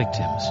 innocent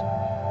victims?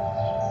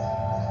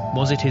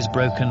 Was it his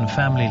broken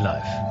family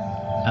life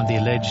and the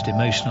alleged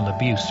emotional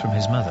abuse from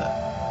his mother?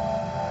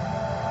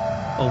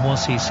 Or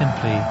was he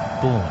simply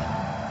born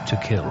to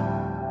kill?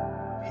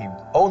 He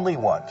only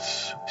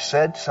once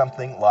said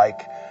something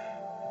like,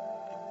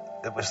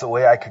 it was the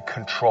way I could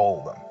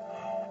control them.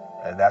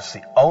 And that's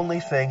the only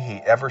thing he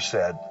ever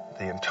said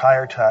the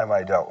entire time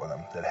I dealt with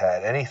him that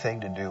had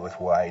anything to do with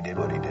why he did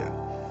what he did.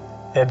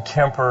 Ed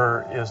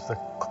Kemper is the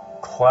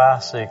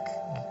classic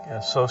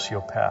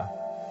sociopath.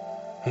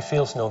 He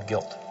feels no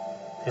guilt.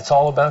 It's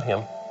all about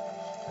him.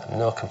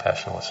 No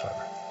compassion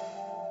whatsoever.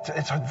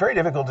 It's very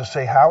difficult to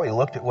say how he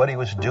looked at what he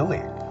was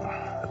doing.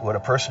 Would a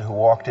person who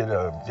walked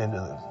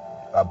into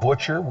a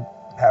butcher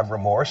have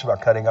remorse about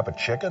cutting up a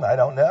chicken? I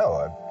don't know.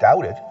 I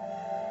doubt it.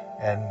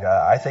 And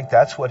I think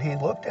that's what he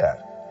looked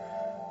at.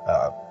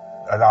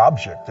 An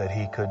object that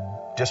he could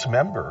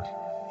dismember.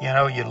 You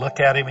know, you look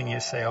at him and you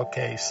say,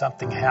 okay,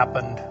 something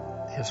happened.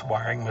 His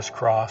wiring was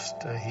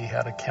crossed. He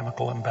had a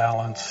chemical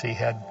imbalance. He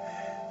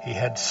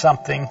had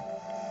something.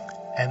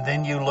 And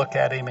then you look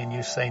at him and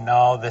you say,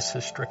 no, this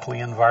is strictly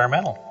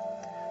environmental.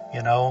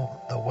 You know,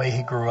 the way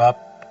he grew up,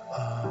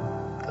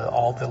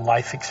 all the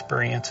life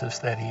experiences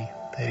that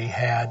he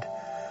had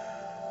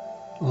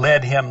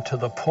led him to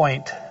the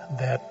point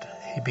that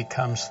he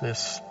becomes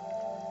this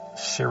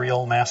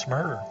serial mass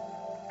murderer.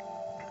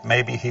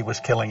 Maybe he was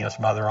killing his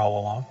mother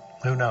all along.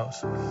 Who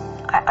knows?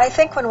 I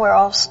think when we're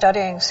all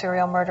studying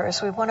serial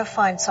murderers, we want to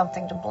find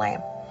something to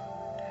blame.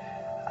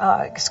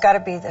 It's got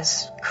to be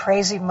this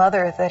crazy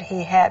mother that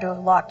he had who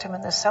locked him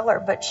in the cellar,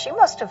 but she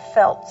must have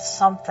felt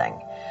something.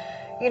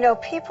 You know,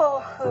 people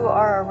who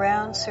are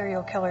around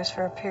serial killers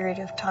for a period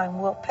of time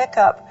will pick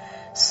up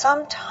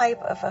some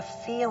type of a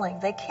feeling.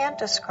 They can't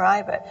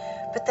describe it,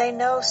 but they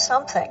know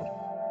something.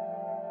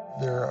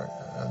 There are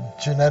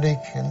genetic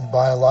and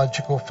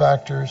biological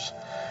factors,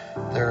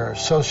 there are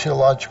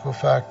sociological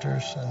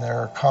factors, and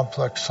there are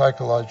complex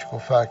psychological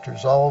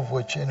factors, all of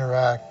which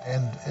interact.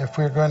 And if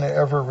we're going to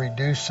ever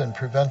reduce and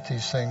prevent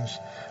these things,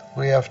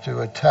 we have to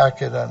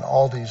attack it on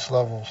all these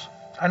levels.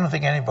 I don't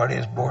think anybody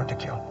is born to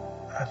kill.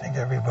 I think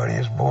everybody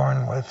is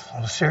born with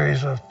a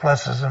series of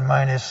pluses and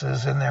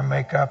minuses in their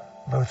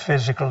makeup, both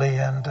physically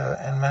and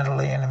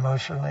mentally and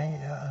emotionally.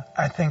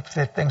 I think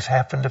that things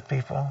happen to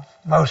people.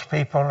 Most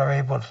people are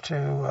able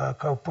to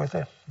cope with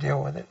it,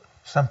 deal with it.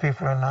 Some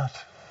people are not.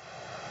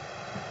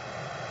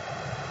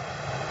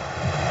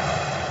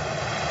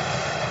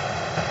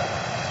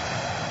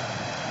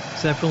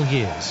 Several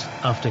years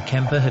after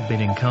Kemper had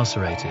been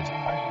incarcerated,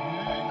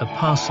 a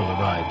parcel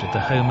arrived at the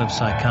home of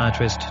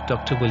psychiatrist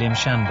Dr. William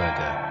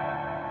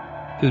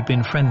Schanberger, who'd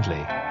been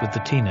friendly with the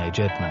teenage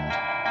Edmund.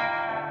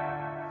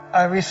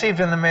 I received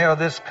in the mail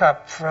this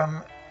cup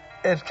from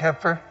Ed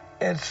Kemper.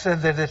 It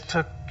said that it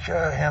took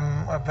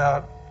him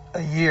about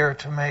a year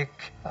to make,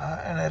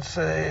 and it's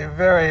a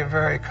very,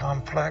 very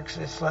complex.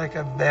 It's like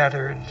a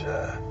battered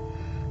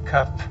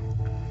cup.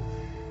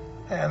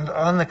 And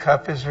on the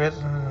cup is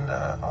written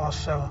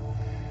also,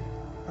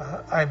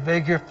 I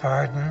beg your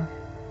pardon.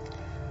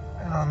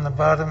 And on the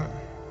bottom,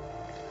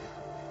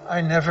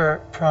 I never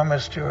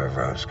promised you a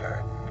rose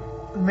garden.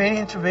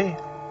 Meaning to be,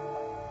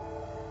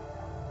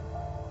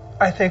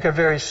 I think, a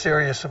very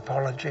serious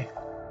apology.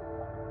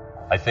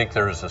 I think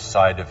there is a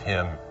side of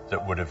him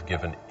that would have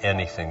given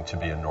anything to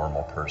be a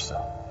normal person.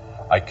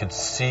 I could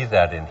see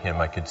that in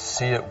him. I could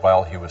see it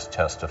while he was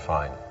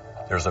testifying.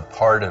 there's a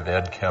part of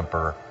Ed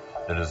Kemper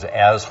that is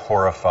as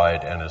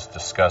horrified and as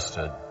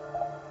disgusted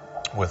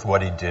with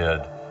what he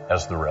did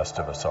as the rest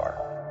of us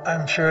are.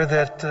 I'm sure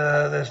that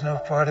there's no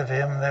part of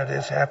him that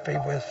is happy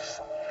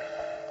with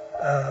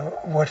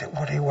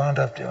what he wound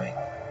up doing.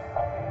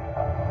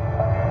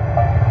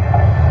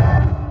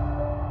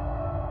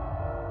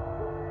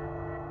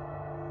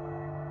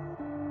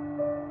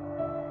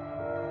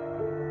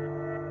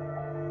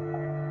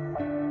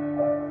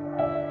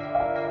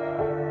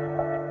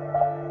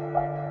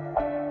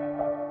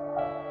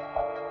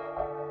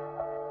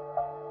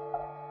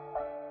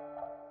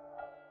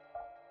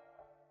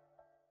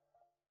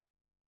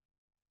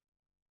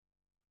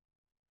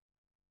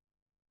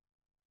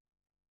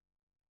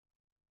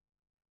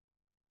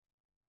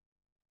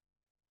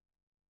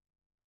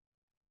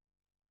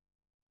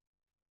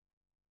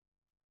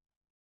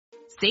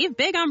 Save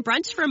big on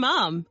brunch for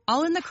mom,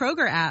 all in the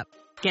Kroger app.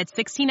 Get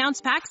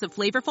 16-ounce packs of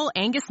flavorful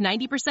Angus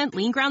 90%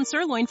 lean ground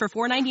sirloin for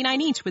 $4.99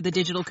 each with a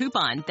digital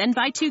coupon. Then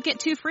buy 2, get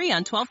 2 free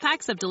on 12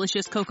 packs of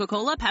delicious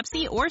Coca-Cola,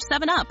 Pepsi, or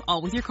 7-Up,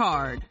 all with your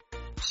card.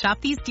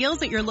 Shop these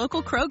deals at your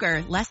local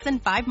Kroger, less than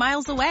 5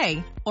 miles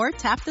away. Or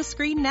tap the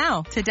screen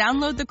now to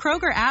download the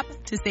Kroger app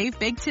to save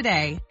big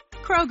today.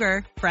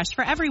 Kroger, fresh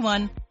for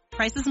everyone.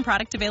 Prices and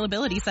product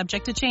availability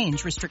subject to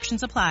change.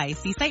 Restrictions apply.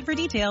 See site for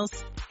details.